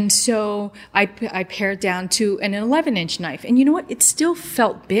 And so I pared down to an 11-inch knife. And you know what? It still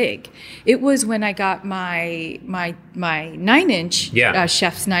felt big. It was when I got my 9-inch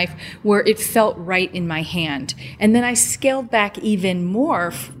chef's knife where it felt right in my hand. And then I scaled back even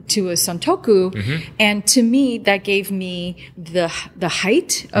more to a Santoku. Mm-hmm. And to me, that gave me the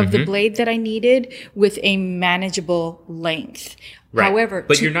height of the blade that I needed with a manageable length. Right. However,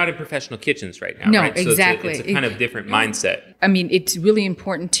 but you're not in professional kitchens right now, no, right? So exactly. It's a kind of different mindset. I mean, it's really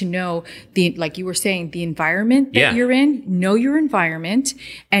important to know like you were saying, the environment that you're in, know your environment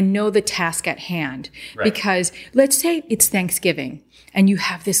and know the task at hand. Right. Because let's say it's Thanksgiving and you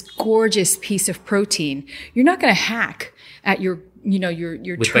have this gorgeous piece of protein. You're not going to hack at your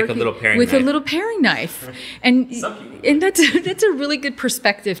with turkey like a little paring with knife. a little paring knife. And that's a really good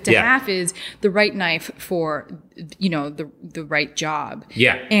perspective to have, is the right knife for the right job.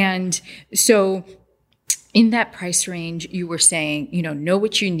 Yeah. And so in that price range, you were saying, know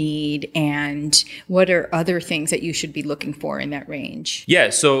what you need and what are other things that you should be looking for in that range.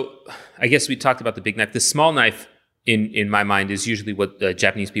 Yeah. So I guess we talked about the big knife. The small knife in my mind is usually what the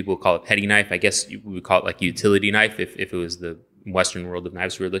Japanese people would call a petty knife. I guess we would call it like a utility knife if it was the Western world of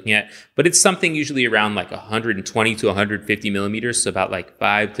knives we were looking at. But it's something usually around like 120 to 150 millimeters, so about like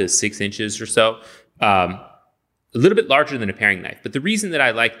 5 to 6 inches or so. A little bit larger than a paring knife. But the reason that I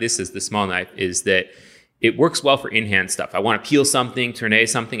like this as the small knife is that it works well for in-hand stuff. I want to peel something, tourne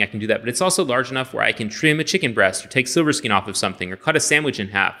something, I can do that. But it's also large enough where I can trim a chicken breast or take silver skin off of something or cut a sandwich in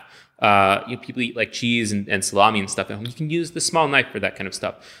half. People eat like cheese and salami and stuff at home. You can use the small knife for that kind of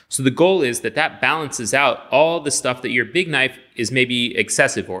stuff. So the goal is that balances out all the stuff that your big knife is maybe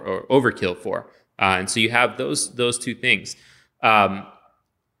excessive or overkill for. And so you have those two things.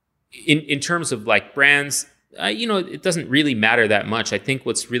 In terms of like brands, it doesn't really matter that much. I think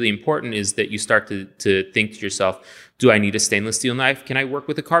what's really important is that you start to think to yourself, do I need a stainless steel knife? Can I work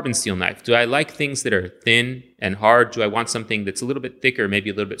with a carbon steel knife? Do I like things that are thin and hard? Do I want something that's a little bit thicker,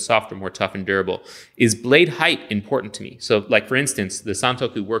 maybe a little bit softer, more tough and durable? Is blade height important to me? So like, for instance, the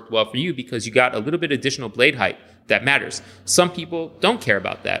Santoku worked well for you because you got a little bit additional blade height. That matters. Some people don't care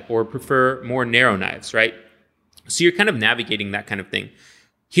about that or prefer more narrow knives, right? So you're kind of navigating that kind of thing.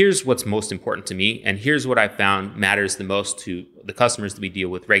 Here's what's most important to me, and here's what I found matters the most to the customers that we deal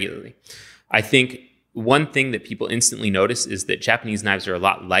with regularly. I think one thing that people instantly notice is that Japanese knives are a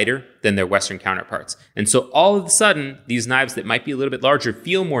lot lighter than their Western counterparts. And so all of a sudden, these knives that might be a little bit larger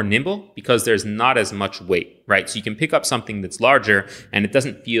feel more nimble because there's not as much weight, right? So you can pick up something that's larger and it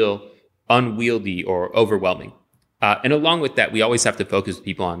doesn't feel unwieldy or overwhelming. And along with that, we always have to focus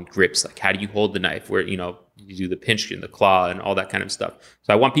people on grips. Like, how do you hold the knife? Where, you do the pinch and the claw and all that kind of stuff.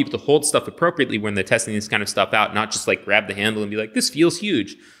 So I want people to hold stuff appropriately when they're testing this kind of stuff out, not just like grab the handle and be like, this feels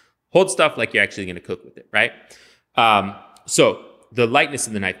huge. Hold stuff like you're actually going to cook with it, right? So the lightness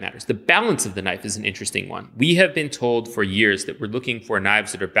of the knife matters. The balance of the knife is an interesting one. We have been told for years that we're looking for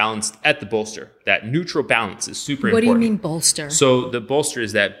knives that are balanced at the bolster. That neutral balance is super important. What do you mean bolster? So the bolster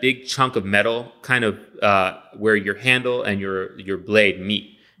is that big chunk of metal kind of where your handle and your blade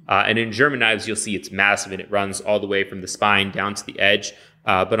meet. And in German knives, you'll see it's massive and it runs all the way from the spine down to the edge.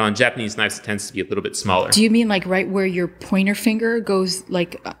 But on Japanese knives, it tends to be a little bit smaller. Do you mean like right where your pointer finger goes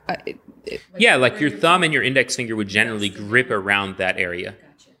like... yeah, like your thumb and your index finger would generally grip around that area.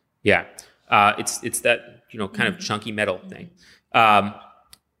 Gotcha. Yeah. It's that, kind of chunky metal thing.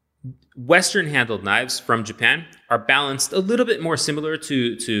 Western handled knives from Japan are balanced a little bit more similar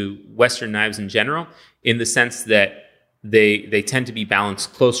to Western knives in general, in the sense that they tend to be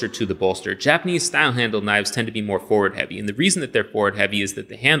balanced closer to the bolster. Japanese style handle knives tend to be more forward heavy. And the reason that they're forward heavy is that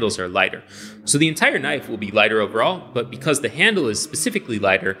the handles are lighter. So the entire knife will be lighter overall, but because the handle is specifically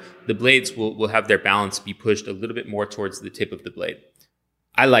lighter, the blades will have their balance be pushed a little bit more towards the tip of the blade.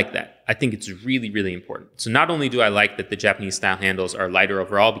 I like that. I think it's really, really important. So not only do I like that the Japanese style handles are lighter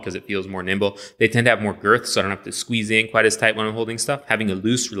overall because it feels more nimble, they tend to have more girth, so I don't have to squeeze in quite as tight when I'm holding stuff. Having a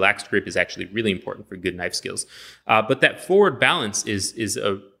loose, relaxed grip is actually really important for good knife skills. But that forward balance is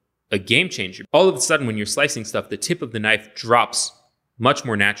a game changer. All of a sudden, when you're slicing stuff, the tip of the knife drops much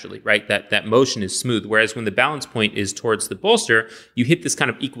more naturally, right? That motion is smooth. Whereas when the balance point is towards the bolster, you hit this kind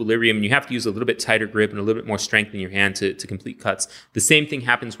of equilibrium and you have to use a little bit tighter grip and a little bit more strength in your hand to complete cuts. The same thing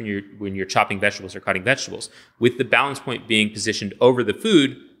happens when you're chopping vegetables or cutting vegetables. With the balance point being positioned over the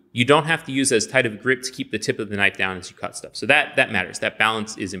food, you don't have to use as tight of a grip to keep the tip of the knife down as you cut stuff. So that matters. That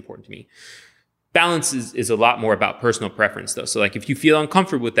balance is important to me. Balance is a lot more about personal preference, though. So like if you feel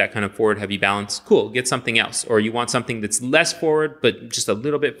uncomfortable with that kind of forward heavy balance, cool, get something else. Or you want something that's less forward, but just a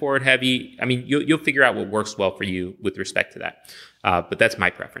little bit forward heavy. I mean, you'll figure out what works well for you with respect to that. But that's my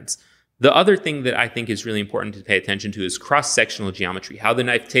preference. The other thing that I think is really important to pay attention to is cross-sectional geometry, how the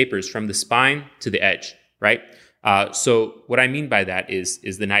knife tapers from the spine to the edge, right? So what I mean by that is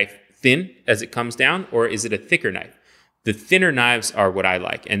the knife thin as it comes down, or is it a thicker knife? The thinner knives are what I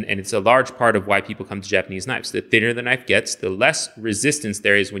like, and it's a large part of why people come to Japanese knives. The thinner the knife gets, the less resistance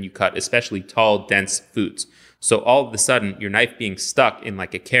there is when you cut, especially tall, dense foods. So all of a sudden, your knife being stuck in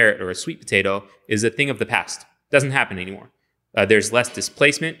like a carrot or a sweet potato is a thing of the past. Doesn't happen anymore. There's less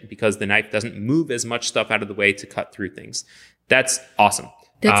displacement because the knife doesn't move as much stuff out of the way to cut through things. That's awesome.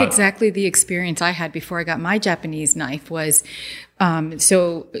 That's exactly the experience I had before I got my Japanese knife was,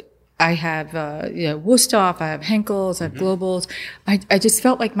 I have Wusthof, I have Henkel's, I have Globals. I just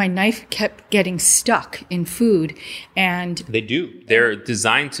felt like my knife kept getting stuck in food. And they do. They're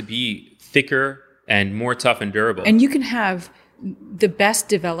designed to be thicker and more tough and durable. And you can have the best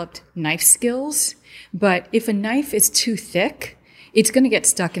developed knife skills, but if a knife is too thick, it's going to get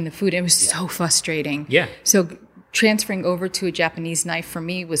stuck in the food. It was so frustrating. Yeah. So transferring over to a Japanese knife for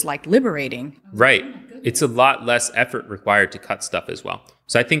me was like liberating. Right. It's a lot less effort required to cut stuff as well.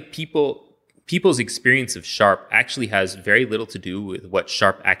 So I think people's experience of sharp actually has very little to do with what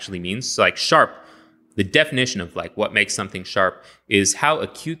sharp actually means. So like sharp, the definition of like what makes something sharp is how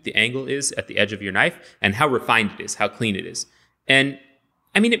acute the angle is at the edge of your knife and how refined it is, how clean it is. And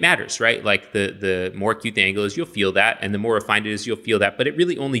I mean, it matters, right? Like the more acute the angle is, you'll feel that. And the more refined it is, you'll feel that. But it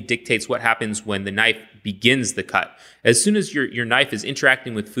really only dictates what happens when the knife begins the cut. As soon as your knife is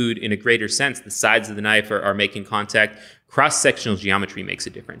interacting with food in a greater sense, the sides of the knife are making contact, cross-sectional geometry makes a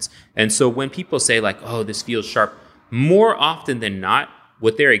difference. And so when people say like, oh, this feels sharp, more often than not,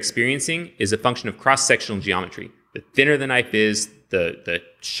 what they're experiencing is a function of cross-sectional geometry. The thinner the knife is, the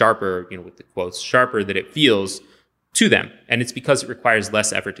sharper, with the quotes, sharper that it feels to them. And it's because it requires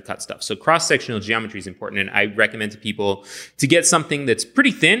less effort to cut stuff. So cross-sectional geometry is important. And I recommend to people to get something that's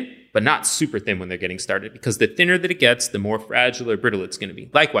pretty thin, but not super thin when they're getting started, because the thinner that it gets, the more fragile or brittle it's going to be.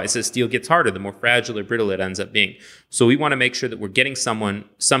 Likewise, as steel gets harder, the more fragile or brittle it ends up being. So we want to make sure that we're getting something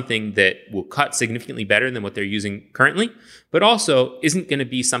that will cut significantly better than what they're using currently, but also isn't going to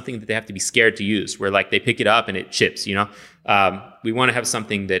be something that they have to be scared to use, where like they pick it up and it chips, We want to have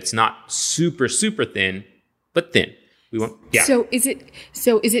something that's not super, super thin, but thin. So is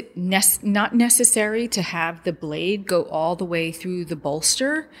it not necessary to have the blade go all the way through the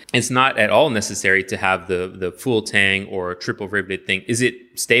bolster? It's not at all necessary to have the full tang or triple riveted thing. Is it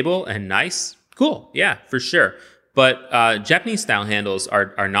stable and nice? Cool. Yeah, for sure. But Japanese style handles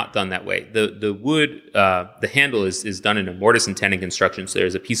are not done that way. The wood, the handle is done in a mortise and tenon construction. So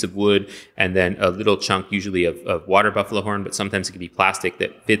there's a piece of wood and then a little chunk usually of water buffalo horn, but sometimes it can be plastic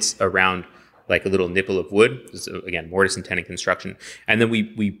that fits around like a little nipple of wood. So again, mortise and tenon construction. And then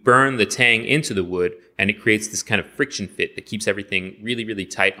we burn the tang into the wood and it creates this kind of friction fit that keeps everything really, really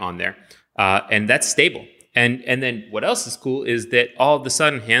tight on there. And that's stable. And then what else is cool is that all of a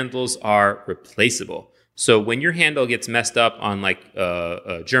sudden handles are replaceable. So when your handle gets messed up on like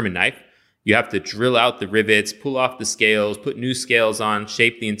a German knife, you have to drill out the rivets, pull off the scales, put new scales on,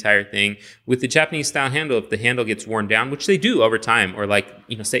 shape the entire thing. With the Japanese style handle, if the handle gets worn down, which they do over time, or like,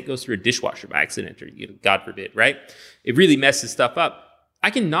 say it goes through a dishwasher by accident, or God forbid, right? It really messes stuff up.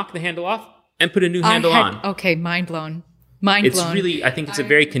 I can knock the handle off and put a new handle on. Okay, mind blown. Mind it's blown. really, I think it's a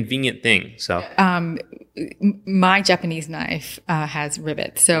very convenient thing. So My Japanese knife has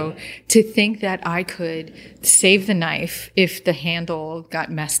rivets. So to think that I could save the knife if the handle got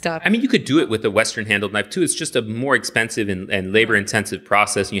messed up. I mean, you could do it with a Western handled knife too. It's just a more expensive and labor intensive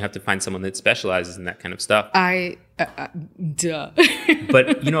process. And you have to find someone that specializes in that kind of stuff. Duh.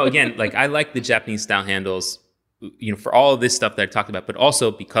 But, again, like I like the Japanese style handles, for all of this stuff that I talked about, but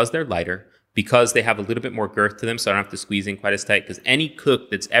also because they're lighter, because they have a little bit more girth to them, so I don't have to squeeze in quite as tight. Because any cook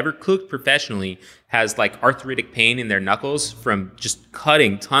that's ever cooked professionally has like arthritic pain in their knuckles from just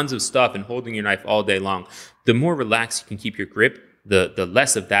cutting tons of stuff and holding your knife all day long. The more relaxed you can keep your grip, the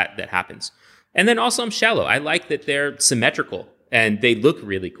less of that happens. And then also I'm shallow. I like that they're symmetrical and they look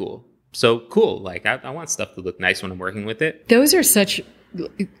really cool. So cool. Like I want stuff to look nice when I'm working with it. Those are such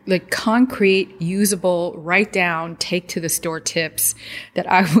like concrete, usable, write down, take to the store tips that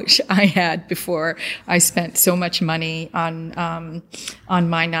I wish I had before I spent so much money on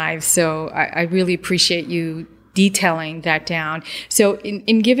my knives. So I really appreciate you detailing that down. So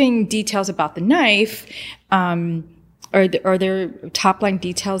in giving details about the knife, are there top line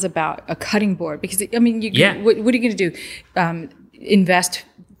details about a cutting board? Because what are you going to do? Invest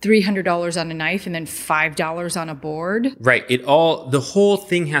 $300 on a knife and then $5 on a board? Right. The whole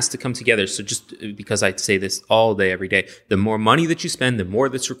thing has to come together. So just because I say this all day, every day, the more money that you spend, the more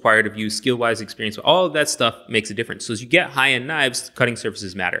that's required of you, skill-wise, experience, all of that stuff makes a difference. So as you get high-end knives, cutting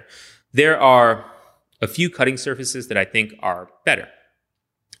surfaces matter. There are a few cutting surfaces that I think are better.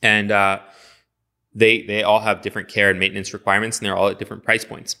 And they all have different care and maintenance requirements, and they're all at different price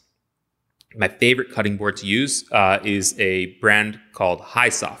points. My favorite cutting board to use is a brand called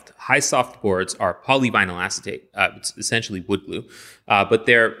Hi-Soft. Hi-Soft boards are polyvinyl acetate. It's essentially wood glue, but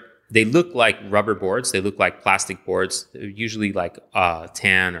they look like rubber boards. They look like plastic boards. They're usually like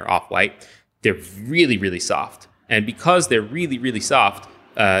tan or off-white. They're really, really soft. And because they're really, really soft,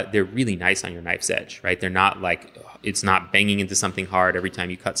 they're really nice on your knife's edge, right? They're not like, it's not banging into something hard every time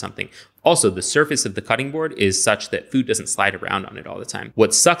you cut something. Also, the surface of the cutting board is such that food doesn't slide around on it all the time.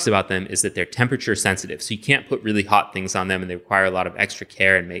 What sucks about them is that they're temperature sensitive. So you can't put really hot things on them, and they require a lot of extra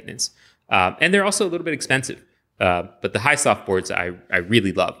care and maintenance. And they're also a little bit expensive. But the Hi-Soft boards I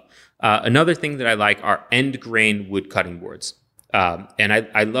really love. Another thing that I like are end grain wood cutting boards. And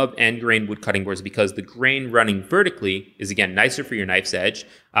I love end grain wood cutting boards because the grain running vertically is, again, nicer for your knife's edge.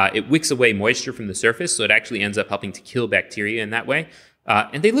 It wicks away moisture from the surface, so it actually ends up helping to kill bacteria in that way.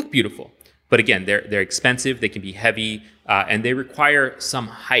 And they look beautiful. But again, they're expensive, they can be heavy, and they require some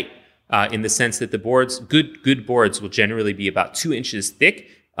height in the sense that the boards, good boards will generally be about 2 inches thick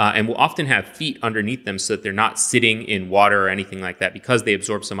and will often have feet underneath them so that they're not sitting in water or anything like that. Because they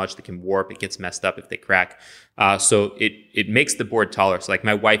absorb so much, they can warp, it gets messed up if they crack. So it makes the board taller. So like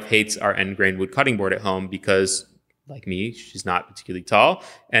my wife hates our end grain wood cutting board at home because, like me, she's not particularly tall,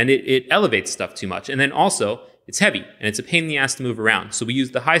 and it elevates stuff too much. And then also, it's heavy and it's a pain in the ass to move around. So we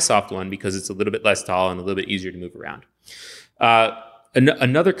use the Hi-Soft one because it's a little bit less tall and a little bit easier to move around.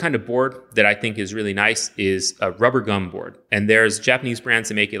 Another kind of board that I think is really nice is a rubber gum board. And there's Japanese brands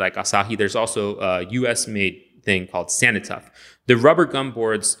that make it like Asahi. There's also a US made thing called Sanitough. The rubber gum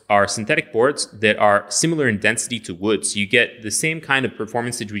boards are synthetic boards that are similar in density to wood. So you get the same kind of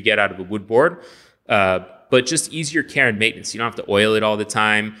performance that we get out of a wood board, but just easier care and maintenance. You don't have to oil it all the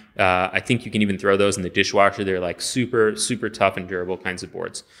time. I think you can even throw those in the dishwasher. They're like super, super tough and durable kinds of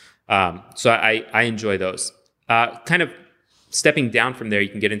boards. So I enjoy those. Kind of stepping down from there, you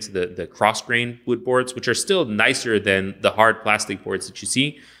can get into the cross-grain wood boards, which are still nicer than the hard plastic boards that you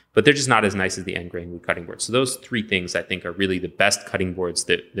see, but they're just not as nice as the end grain wood cutting boards. So those three things I think are really the best cutting boards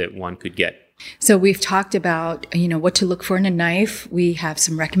that one could get. So we've talked about, what to look for in a knife. We have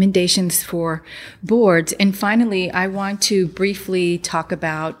some recommendations for boards. And finally, I want to briefly talk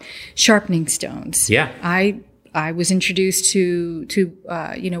about sharpening stones. Yeah. I was introduced to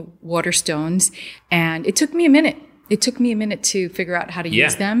water stones, and it took me a minute. It took me a minute to figure out how to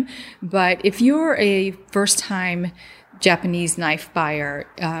use them. But if you're a first-time Japanese knife buyer,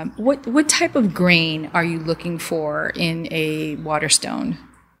 what type of grain are you looking for in a water stone?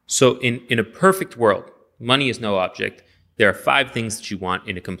 So in a perfect world, money is no object. There are 5 things that you want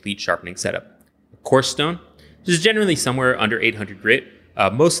in a complete sharpening setup. A coarse stone, which is generally somewhere under 800 grit.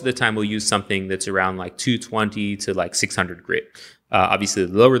 Most of the time we'll use something that's around like 220 to like 600 grit. Obviously,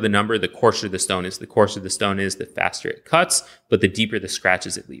 the lower the number, the coarser the stone is. The coarser the stone is, the faster it cuts, but the deeper the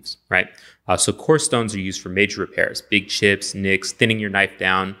scratches it leaves, right? So coarse stones are used for major repairs, big chips, nicks, thinning your knife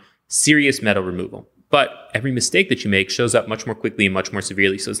down, serious metal removal. But every mistake that you make shows up much more quickly and much more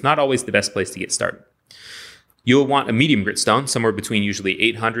severely, so it's not always the best place to get started. You'll want a medium grit stone, somewhere between usually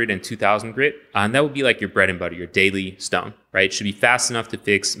 800 and 2000 grit. And that would be like your bread and butter, your daily stone, right? It should be fast enough to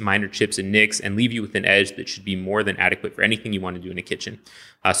fix minor chips and nicks and leave you with an edge that should be more than adequate for anything you want to do in a kitchen.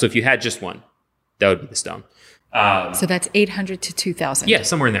 So if you had just one, that would be the stone. So that's 800 to 2000. Yeah,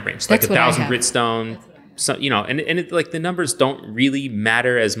 somewhere in that range. That's like 1,000 grit stone. So, and it, like the numbers don't really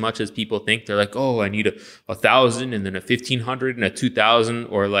matter as much as people think. They're like, oh, I need a 1,000 and then a 1,500 and a 2,000.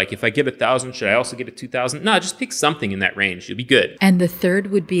 Or like, if I get 1,000, should I also get a 2,000? No, just pick something in that range. You'll be good. And the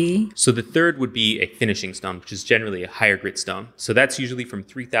third would be? So the third would be a finishing stone, which is generally a higher grit stone. So that's usually from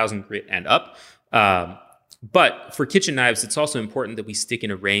 3,000 grit and up. But for kitchen knives, it's also important that we stick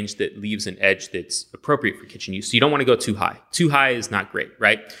in a range that leaves an edge that's appropriate for kitchen use. So you don't want to go too high. Too high is not great,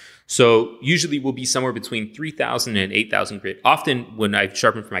 right? So usually we'll be somewhere between 3,000 and 8,000 grit. Often when I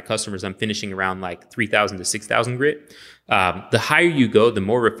sharpen for my customers, I'm finishing around like 3,000 to 6,000 grit. The higher you go, the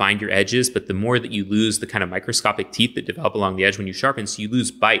more refined your edge is, but the more that you lose the kind of microscopic teeth that develop along the edge when you sharpen. So you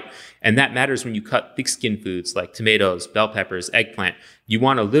lose bite. And that matters when you cut thick skinned foods like tomatoes, bell peppers, eggplant. You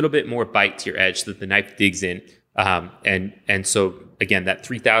want a little bit more bite to your edge so that the knife digs in. And so again, that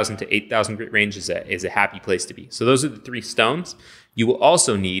 3,000 to 8,000 grit range is a happy place to be. So those are the three stones. You will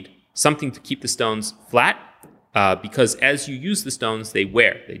also need something to keep the stones flat, because as you use the stones, they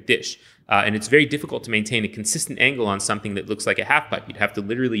wear, they dish. And it's very difficult to maintain a consistent angle on something that looks like a half pipe. You'd have to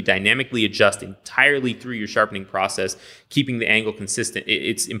literally dynamically adjust entirely through your sharpening process, keeping the angle consistent.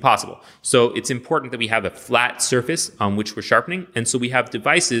 It's impossible. So it's important that we have a flat surface on which we're sharpening. And so we have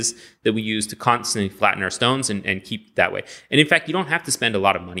devices that we use to constantly flatten our stones and keep it that way. And in fact, you don't have to spend a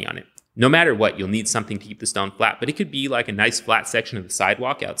lot of money on it. No matter what, you'll need something to keep the stone flat, but it could be like a nice flat section of the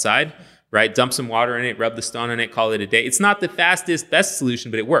sidewalk outside, right? Dump some water in it, rub the stone on it, call it a day. It's not the fastest, best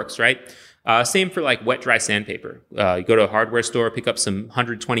solution, but it works, right? Same for like wet, dry sandpaper. You go to a hardware store, pick up some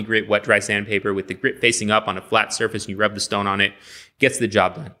 120 grit wet, dry sandpaper with the grit facing up on a flat surface, and you rub the stone on it. Gets the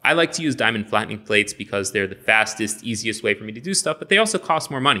job done. I like to use diamond flattening plates because they're the fastest, easiest way for me to do stuff, but they also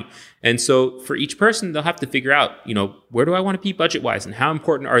cost more money. And so for each person, they'll have to figure out, where do I want to be budget-wise and how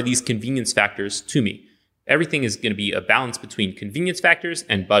important are these convenience factors to me? Everything is going to be a balance between convenience factors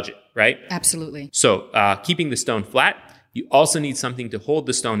and budget, right? Absolutely. So keeping the stone flat, you also need something to hold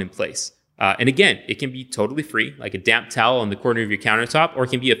the stone in place. And again, it can be totally free, like a damp towel on the corner of your countertop, or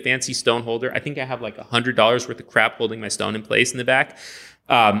it can be a fancy stone holder. I think I have like $100 worth of crap holding my stone in place in the back.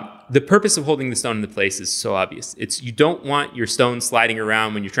 The purpose of holding the stone in place is so obvious. You don't want your stone sliding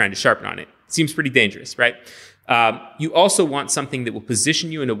around when you're trying to sharpen on it. It seems pretty dangerous, right? You also want something that will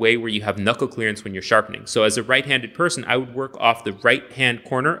position you in a way where you have knuckle clearance when you're sharpening. So as a right-handed person, I would work off the right-hand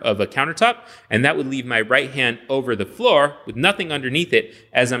corner of a countertop, and that would leave my right hand over the floor with nothing underneath it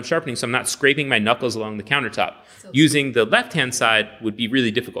as I'm sharpening, so I'm not scraping my knuckles along the countertop. Using the left-hand side would be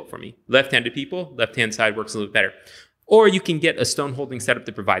really difficult for me. Left-handed people, left-hand side works a little bit better. Or you can get a stone holding setup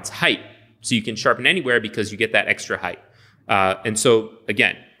that provides height, so you can sharpen anywhere because you get that extra height. And so,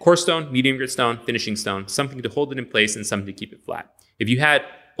 again, coarse stone, medium grit stone, finishing stone, something to hold it in place and something to keep it flat. If you had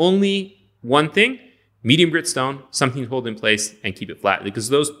only one thing, medium grit stone, something to hold in place and keep it flat, because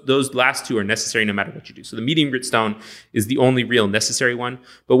those last two are necessary no matter what you do. So the medium grit stone is the only real necessary one.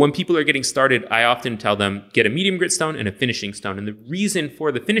 But when people are getting started, I often tell them, get a medium grit stone and a finishing stone. And the reason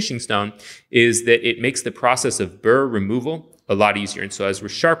for the finishing stone is that it makes the process of burr removal a lot easier. And so as we're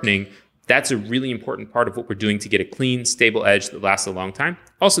sharpening, that's a really important part of what we're doing to get a clean, stable edge that lasts a long time.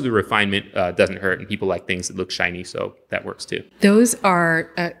 Also, the refinement doesn't hurt, and people like things that look shiny, so that works too. Those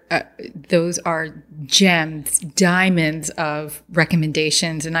are gems, diamonds of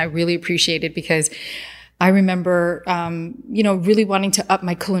recommendations, and I really appreciate it because I remember, really wanting to up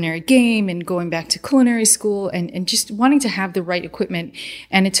my culinary game and going back to culinary school and just wanting to have the right equipment.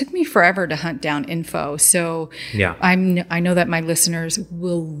 And it took me forever to hunt down info. So yeah, I know that my listeners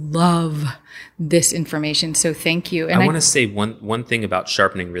will love this information. So thank you. And I want to say one thing about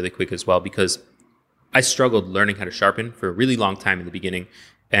sharpening really quick as well, because I struggled learning how to sharpen for a really long time in the beginning.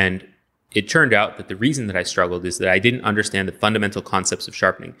 And it turned out that the reason that I struggled is that I didn't understand the fundamental concepts of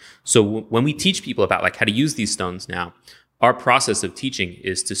sharpening. So when we teach people about like how to use these stones now, our process of teaching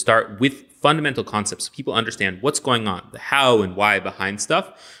is to start with fundamental concepts so people understand what's going on, the how and why behind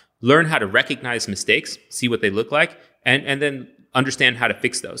stuff, learn how to recognize mistakes, see what they look like, and then understand how to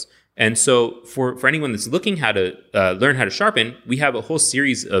fix those. And so for anyone that's looking how to learn how to sharpen, we have a whole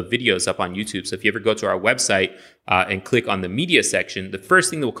series of videos up on YouTube. So if you ever go to our website and click on the media section, the first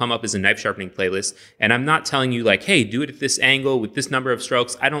thing that will come up is a knife sharpening playlist. And I'm not telling you like, hey, do it at this angle with this number of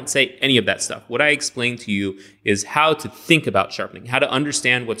strokes. I don't say any of that stuff. What I explain to you is how to think about sharpening, how to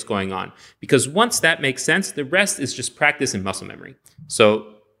understand what's going on. Because once that makes sense, the rest is just practice and muscle memory.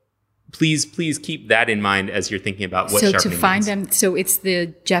 So please keep that in mind as you're thinking about what so sharpening to find means. them, so it's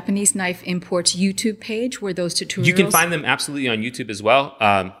the Japanese Knife Imports YouTube page where those tutorials. You can find them absolutely on YouTube as well.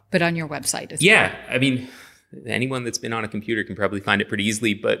 But on your website as well. Yeah, I mean, anyone that's been on a computer can probably find it pretty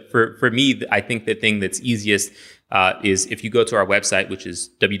easily. But for me, I think the thing that's easiest is if you go to our website, which is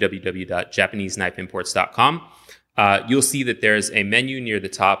www.japaneseknifeimports.com. You'll see that there's a menu near the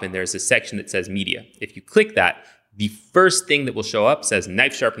top and there's a section that says media. If you click that, the first thing that will show up says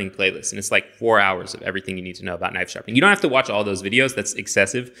knife sharpening playlist. And it's like 4 hours of everything you need to know about knife sharpening. You don't have to watch all those videos. That's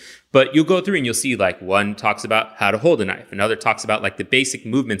excessive. But you'll go through and you'll see like one talks about how to hold a knife. Another talks about like the basic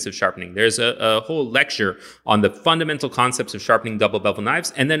movements of sharpening. There's a whole lecture on the fundamental concepts of sharpening double bevel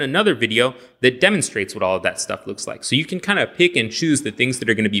knives. And then another video that demonstrates what all of that stuff looks like. So you can kind of pick and choose the things that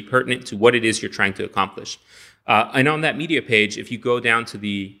are going to be pertinent to what it is you're trying to accomplish. And on that media page, if you go down to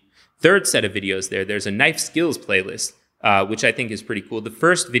the third set of videos there's a knife skills playlist, which I think is pretty cool. The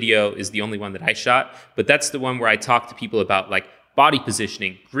first video is the only one that I shot, but that's the one where I talk to people about like body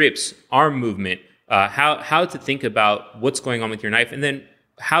positioning, grips, arm movement, how to think about what's going on with your knife, and then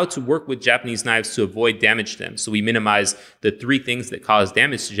how to work with Japanese knives to avoid damage to them. So we minimize the 3 things that cause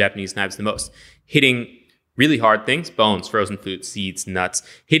damage to Japanese knives the most. Hitting really hard things, bones, frozen food, seeds, nuts,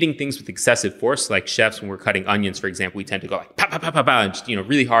 hitting things with excessive force, like chefs, when we're cutting onions, for example, we tend to go like pow, pow, pow, pow, pow, and just,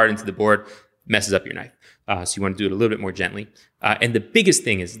 really hard into the board, messes up your knife. So you want to do it a little bit more gently. And the biggest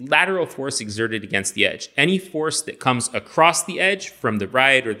thing is lateral force exerted against the edge. Any force that comes across the edge from the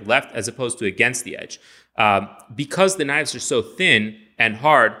right or the left, as opposed to against the edge. Because the knives are so thin and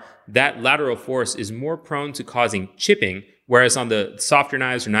hard, that lateral force is more prone to causing chipping, whereas on the softer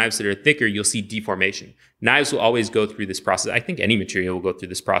knives or knives that are thicker, you'll see deformation. Knives will always go through this process. I think any material will go through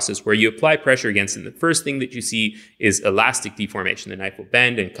this process where you apply pressure against it. The first thing that you see is elastic deformation. The knife will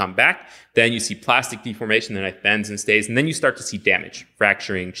bend and come back. Then you see plastic deformation. The knife bends and stays. And then you start to see damage,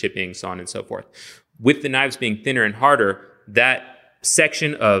 fracturing, chipping, so on and so forth. With the knives being thinner and harder, that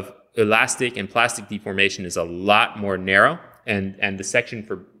section of elastic and plastic deformation is a lot more narrow. And the section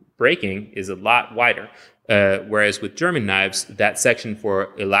for breaking is a lot wider. Whereas with German knives, that section for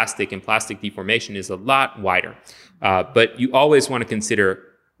elastic and plastic deformation is a lot wider. But you always want to consider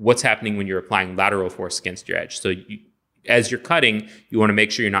what's happening when you're applying lateral force against your edge. So as you're cutting, you want to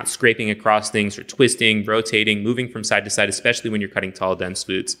make sure you're not scraping across things or twisting, rotating, moving from side to side, especially when you're cutting tall, dense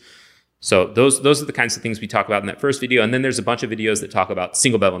foods. So those are the kinds of things we talk about in that first video. And then there's a bunch of videos that talk about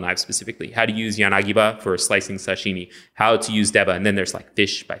single bevel knives specifically, how to use yanagiba for slicing sashimi, how to use deba. And then there's like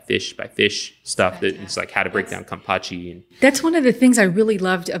fish by fish by fish stuff that is like how to break down kampachi. And that's one of the things I really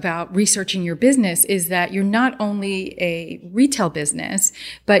loved about researching your business is that you're not only a retail business,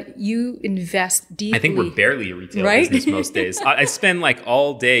 but you invest deeply. I think we're barely a retail business most days. I spend like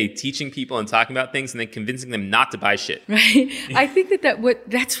all day teaching people and talking about things and then convincing them not to buy shit. Right. I think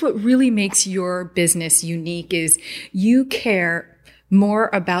that's what really makes your business unique is you care more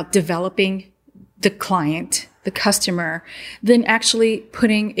about developing the client, the customer, than actually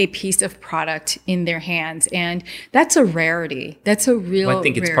putting a piece of product in their hands. And that's a rarity. That's a real I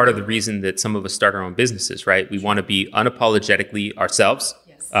think it's rarity. part of the reason that some of us start our own businesses, right? We want to be unapologetically ourselves.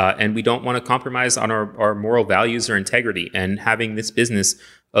 Yes. And we don't want to compromise on our moral values or integrity. And having this business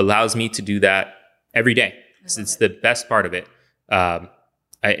allows me to do that every day. It's the best part of it.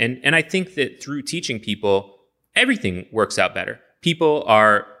 And I think that through teaching people, everything works out better. People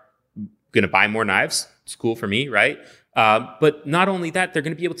are going to buy more knives. It's cool for me, right? But not only that, they're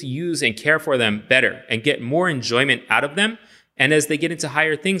going to be able to use and care for them better and get more enjoyment out of them. And as they get into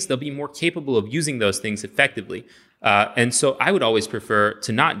higher things, they'll be more capable of using those things effectively. And so I would always prefer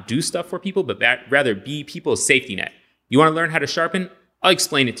to not do stuff for people, but rather be people's safety net. You want to learn how to sharpen? I'll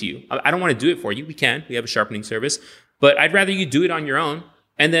explain it to you. I don't want to do it for you. We have a sharpening service, but I'd rather you do it on your own.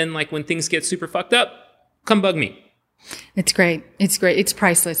 And then like when things get super fucked up, come bug me. It's great. It's great. It's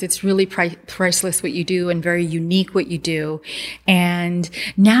priceless. It's really priceless what you do and very unique what you do. And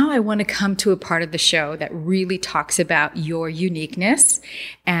now I want to come to a part of the show that really talks about your uniqueness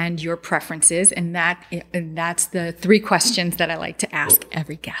and your preferences. And that's the 3 questions that I like to ask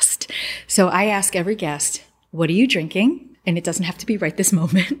every guest. So I ask every guest, what are you drinking? And it doesn't have to be right this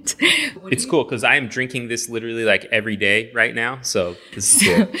moment. It's cool because I am drinking this literally like every day right now. So this is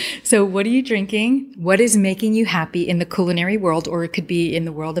cool. So what are you drinking? What is making you happy in the culinary world, or it could be in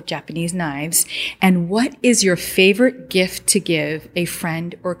the world of Japanese knives? And what is your favorite gift to give a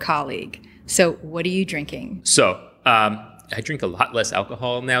friend or colleague? So what are you drinking? So I drink a lot less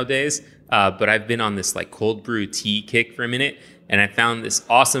alcohol nowadays, but I've been on this like cold brew tea kick for a minute. And I found this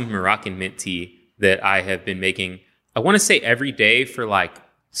awesome Moroccan mint tea that I have been making I want to say every day for like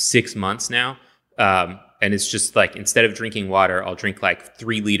 6 months now. And it's just like, instead of drinking water, I'll drink like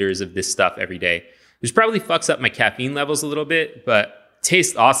 3 liters of this stuff every day, which probably fucks up my caffeine levels a little bit, but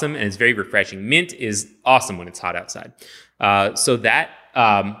tastes awesome and it's very refreshing. Mint is awesome when it's hot outside. So that,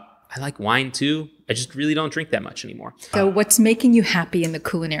 I like wine too. I just really don't drink that much anymore. So what's making you happy in the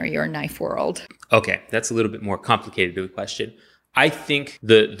culinary or knife world? Okay, that's a little bit more complicated of a question. I think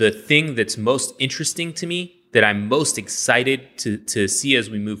the thing that's most interesting to me, that I'm most excited to see as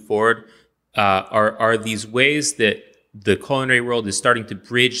we move forward, are these ways that the culinary world is starting to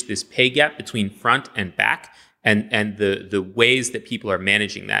bridge this pay gap between front and back, and the ways that people are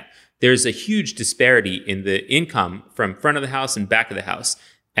managing that. There's a huge disparity in the income from front of the house and back of the house.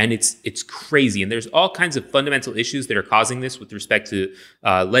 And it's crazy. And there's all kinds of fundamental issues that are causing this with respect to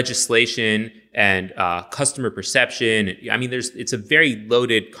legislation and customer perception. I mean, it's a very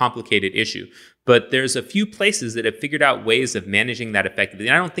loaded, complicated issue. But there's a few places that have figured out ways of managing that effectively.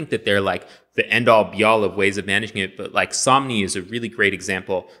 And I don't think that they're like the end-all, be-all of ways of managing it. But like Somni is a really great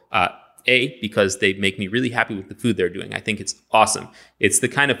example. Because they make me really happy with the food they're doing. I think it's awesome. It's the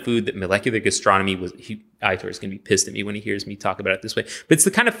kind of food that molecular gastronomy was. Aitor is going to be pissed at me when he hears me talk about it this way. But it's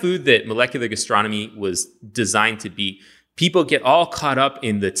the kind of food that molecular gastronomy was designed to be. People get all caught up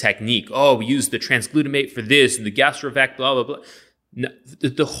in the technique. Oh, we use the transglutamate for this and the gastrovac, blah, blah, blah. No,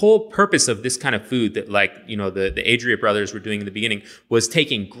 the whole purpose of this kind of food that, like, you know, the Adria brothers were doing in the beginning was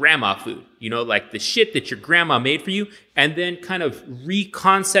taking grandma food, you know, like the shit that your grandma made for you, and then kind of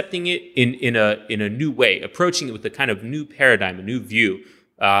reconcepting it in a new way, approaching it with a kind of new paradigm, a new view.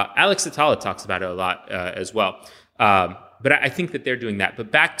 Alex Atala talks about it a lot as well. But I think that they're doing that.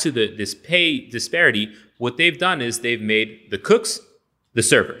 But back to this pay disparity, what they've done is they've made the cooks the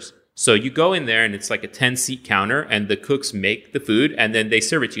servers. So you go in there and it's like a 10-seat counter, and the cooks make the food and then they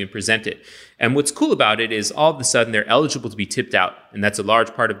serve it to you and present it. And what's cool about it is all of a sudden they're eligible to be tipped out. And that's a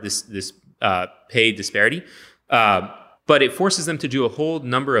large part of this pay disparity. But it forces them to do a whole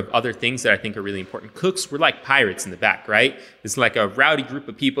number of other things that I think are really important. Cooks were like pirates in the back, right? It's like a rowdy group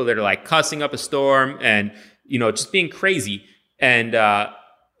of people that are like cussing up a storm and, you know, just being crazy. And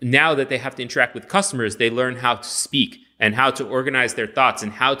now that they have to interact with customers, they learn how to speak and how to organize their thoughts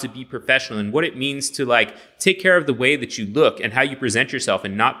and how to be professional and what it means to like take care of the way that you look and how you present yourself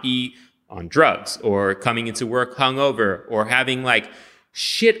and not be on drugs or coming into work hungover or having like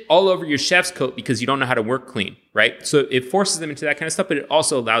shit all over your chef's coat because you don't know how to work clean, right? So it forces them into that kind of stuff, but it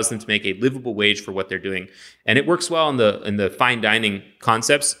also allows them to make a livable wage for what they're doing. And it works well in the fine dining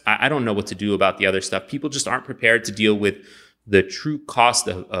concepts. I don't know what to do about the other stuff. People just aren't prepared to deal with the true cost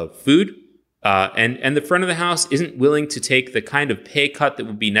of food. And the front of the house isn't willing to take the kind of pay cut that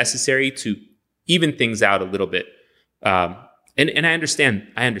would be necessary to even things out a little bit. And I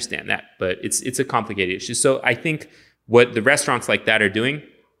understand that, but it's a complicated issue. So I think what the restaurants like that are doing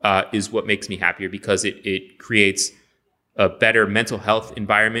is what makes me happier, because it creates a better mental health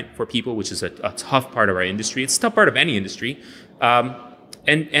environment for people, which is a tough part of our industry. It's a tough part of any industry.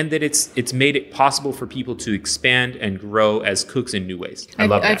 And that it's made it possible for people to expand and grow as cooks in new ways. I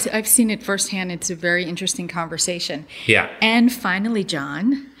love that. I've seen it firsthand. It's a very interesting conversation. Yeah. And finally,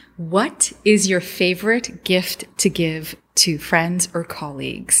 Jon, what is your favorite gift to give to friends or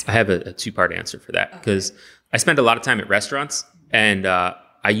colleagues? I have a 2-part answer for that, because I spend a lot of time at restaurants, and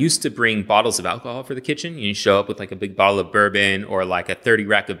I used to bring bottles of alcohol for the kitchen. You show up with like a big bottle of bourbon or like a 30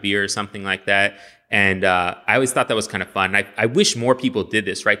 rack of beer or something like that. And I always thought that was kind of fun. I wish more people did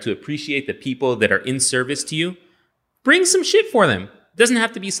this, right? To appreciate the people that are in service to you. Bring some shit for them. It doesn't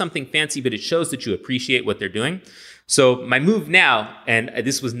have to be something fancy, but it shows that you appreciate what they're doing. So my move now, and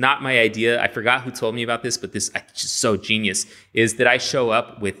this was not my idea, I forgot who told me about this, but this is just so genius, is that I show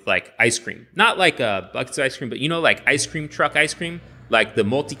up with like ice cream. Not like buckets of ice cream, but you know, like ice cream truck ice cream, like the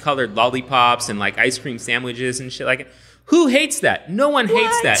multicolored lollipops and like ice cream sandwiches and shit like that. Who hates that? No one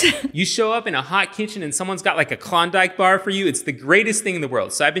hates that. You show up in a hot kitchen and someone's got like a Klondike bar for you. It's the greatest thing in the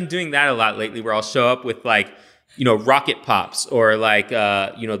world. So I've been doing that a lot lately, where I'll show up with like, you know, rocket pops or like,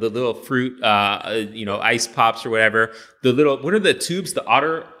 you know, the little fruit, you know, ice pops or whatever. The little, what are the tubes? The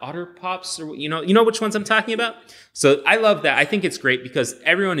otter pops, or, you know which ones I'm talking about? So I love that. I think it's great because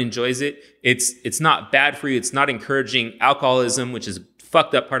everyone enjoys it. It's not bad for you. It's not encouraging alcoholism, which is a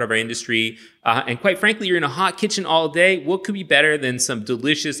fucked up part of our industry. And quite frankly, you're in a hot kitchen all day. What could be better than some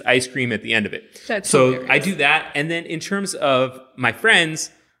delicious ice cream at the end of it? That's so hilarious. I do that. And then in terms of my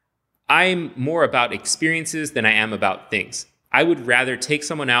friends, I'm more about experiences than I am about things. I would rather take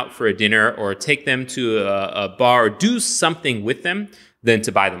someone out for a dinner or take them to a bar or do something with them than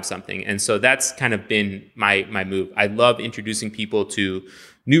to buy them something. And so that's kind of been my move. I love introducing people to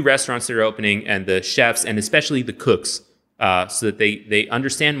new restaurants that are opening, and the chefs, and especially the cooks. so that they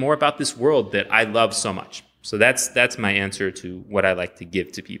understand more about this world that I love so much. So that's my answer to what I like to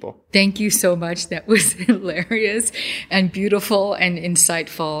give to people. Thank you so much. That was hilarious and beautiful and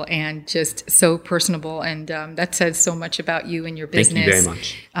insightful and just so personable. And that says so much about you and your business. Thank you very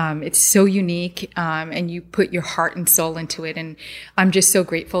much. It's so unique, and you put your heart and soul into it. And I'm just so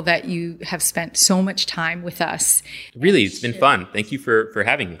grateful that you have spent so much time with us. Really, it's been fun. Thank you for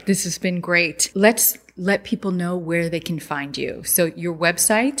having me. This has been great. Let's let people know where they can find you. So your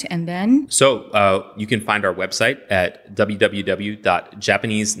website, and then? So you can find our website at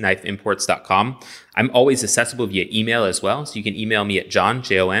www.japaneseknifeimports.com. I'm always accessible via email as well. So you can email me at Jon,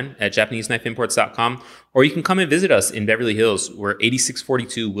 Jon, at japaneseknifeimports.com, or you can come and visit us in Beverly Hills. We're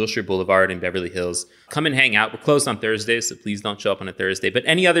 8642 Wilshire Boulevard in Beverly Hills. Come and hang out. We're closed on Thursdays, so please don't show up on a Thursday. But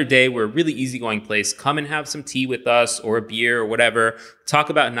any other day, we're a really easygoing place. Come and have some tea with us or a beer or whatever. Talk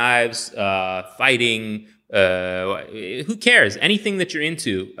about knives, fighting, who cares? Anything that you're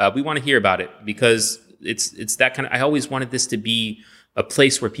into, we want to hear about it, because it's that kind of, I always wanted this to be a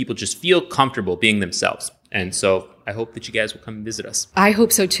place where people just feel comfortable being themselves. And so I hope that you guys will come and visit us. I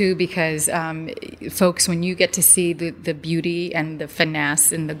hope so too, because folks, when you get to see the beauty and the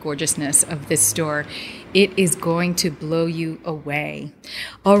finesse and the gorgeousness of this store, it is going to blow you away.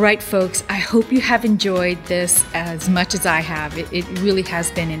 All right, folks, I hope you have enjoyed this as much as I have. It really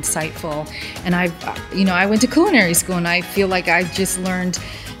has been insightful. And I went to culinary school, and I feel like I just learned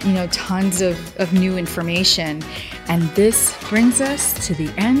tons of new information. And this brings us to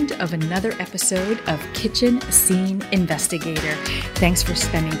the end of another episode of Kitchen Scene Investigator. Thanks for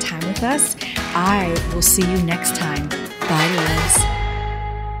spending time with us. I will see you next time. Bye, loves.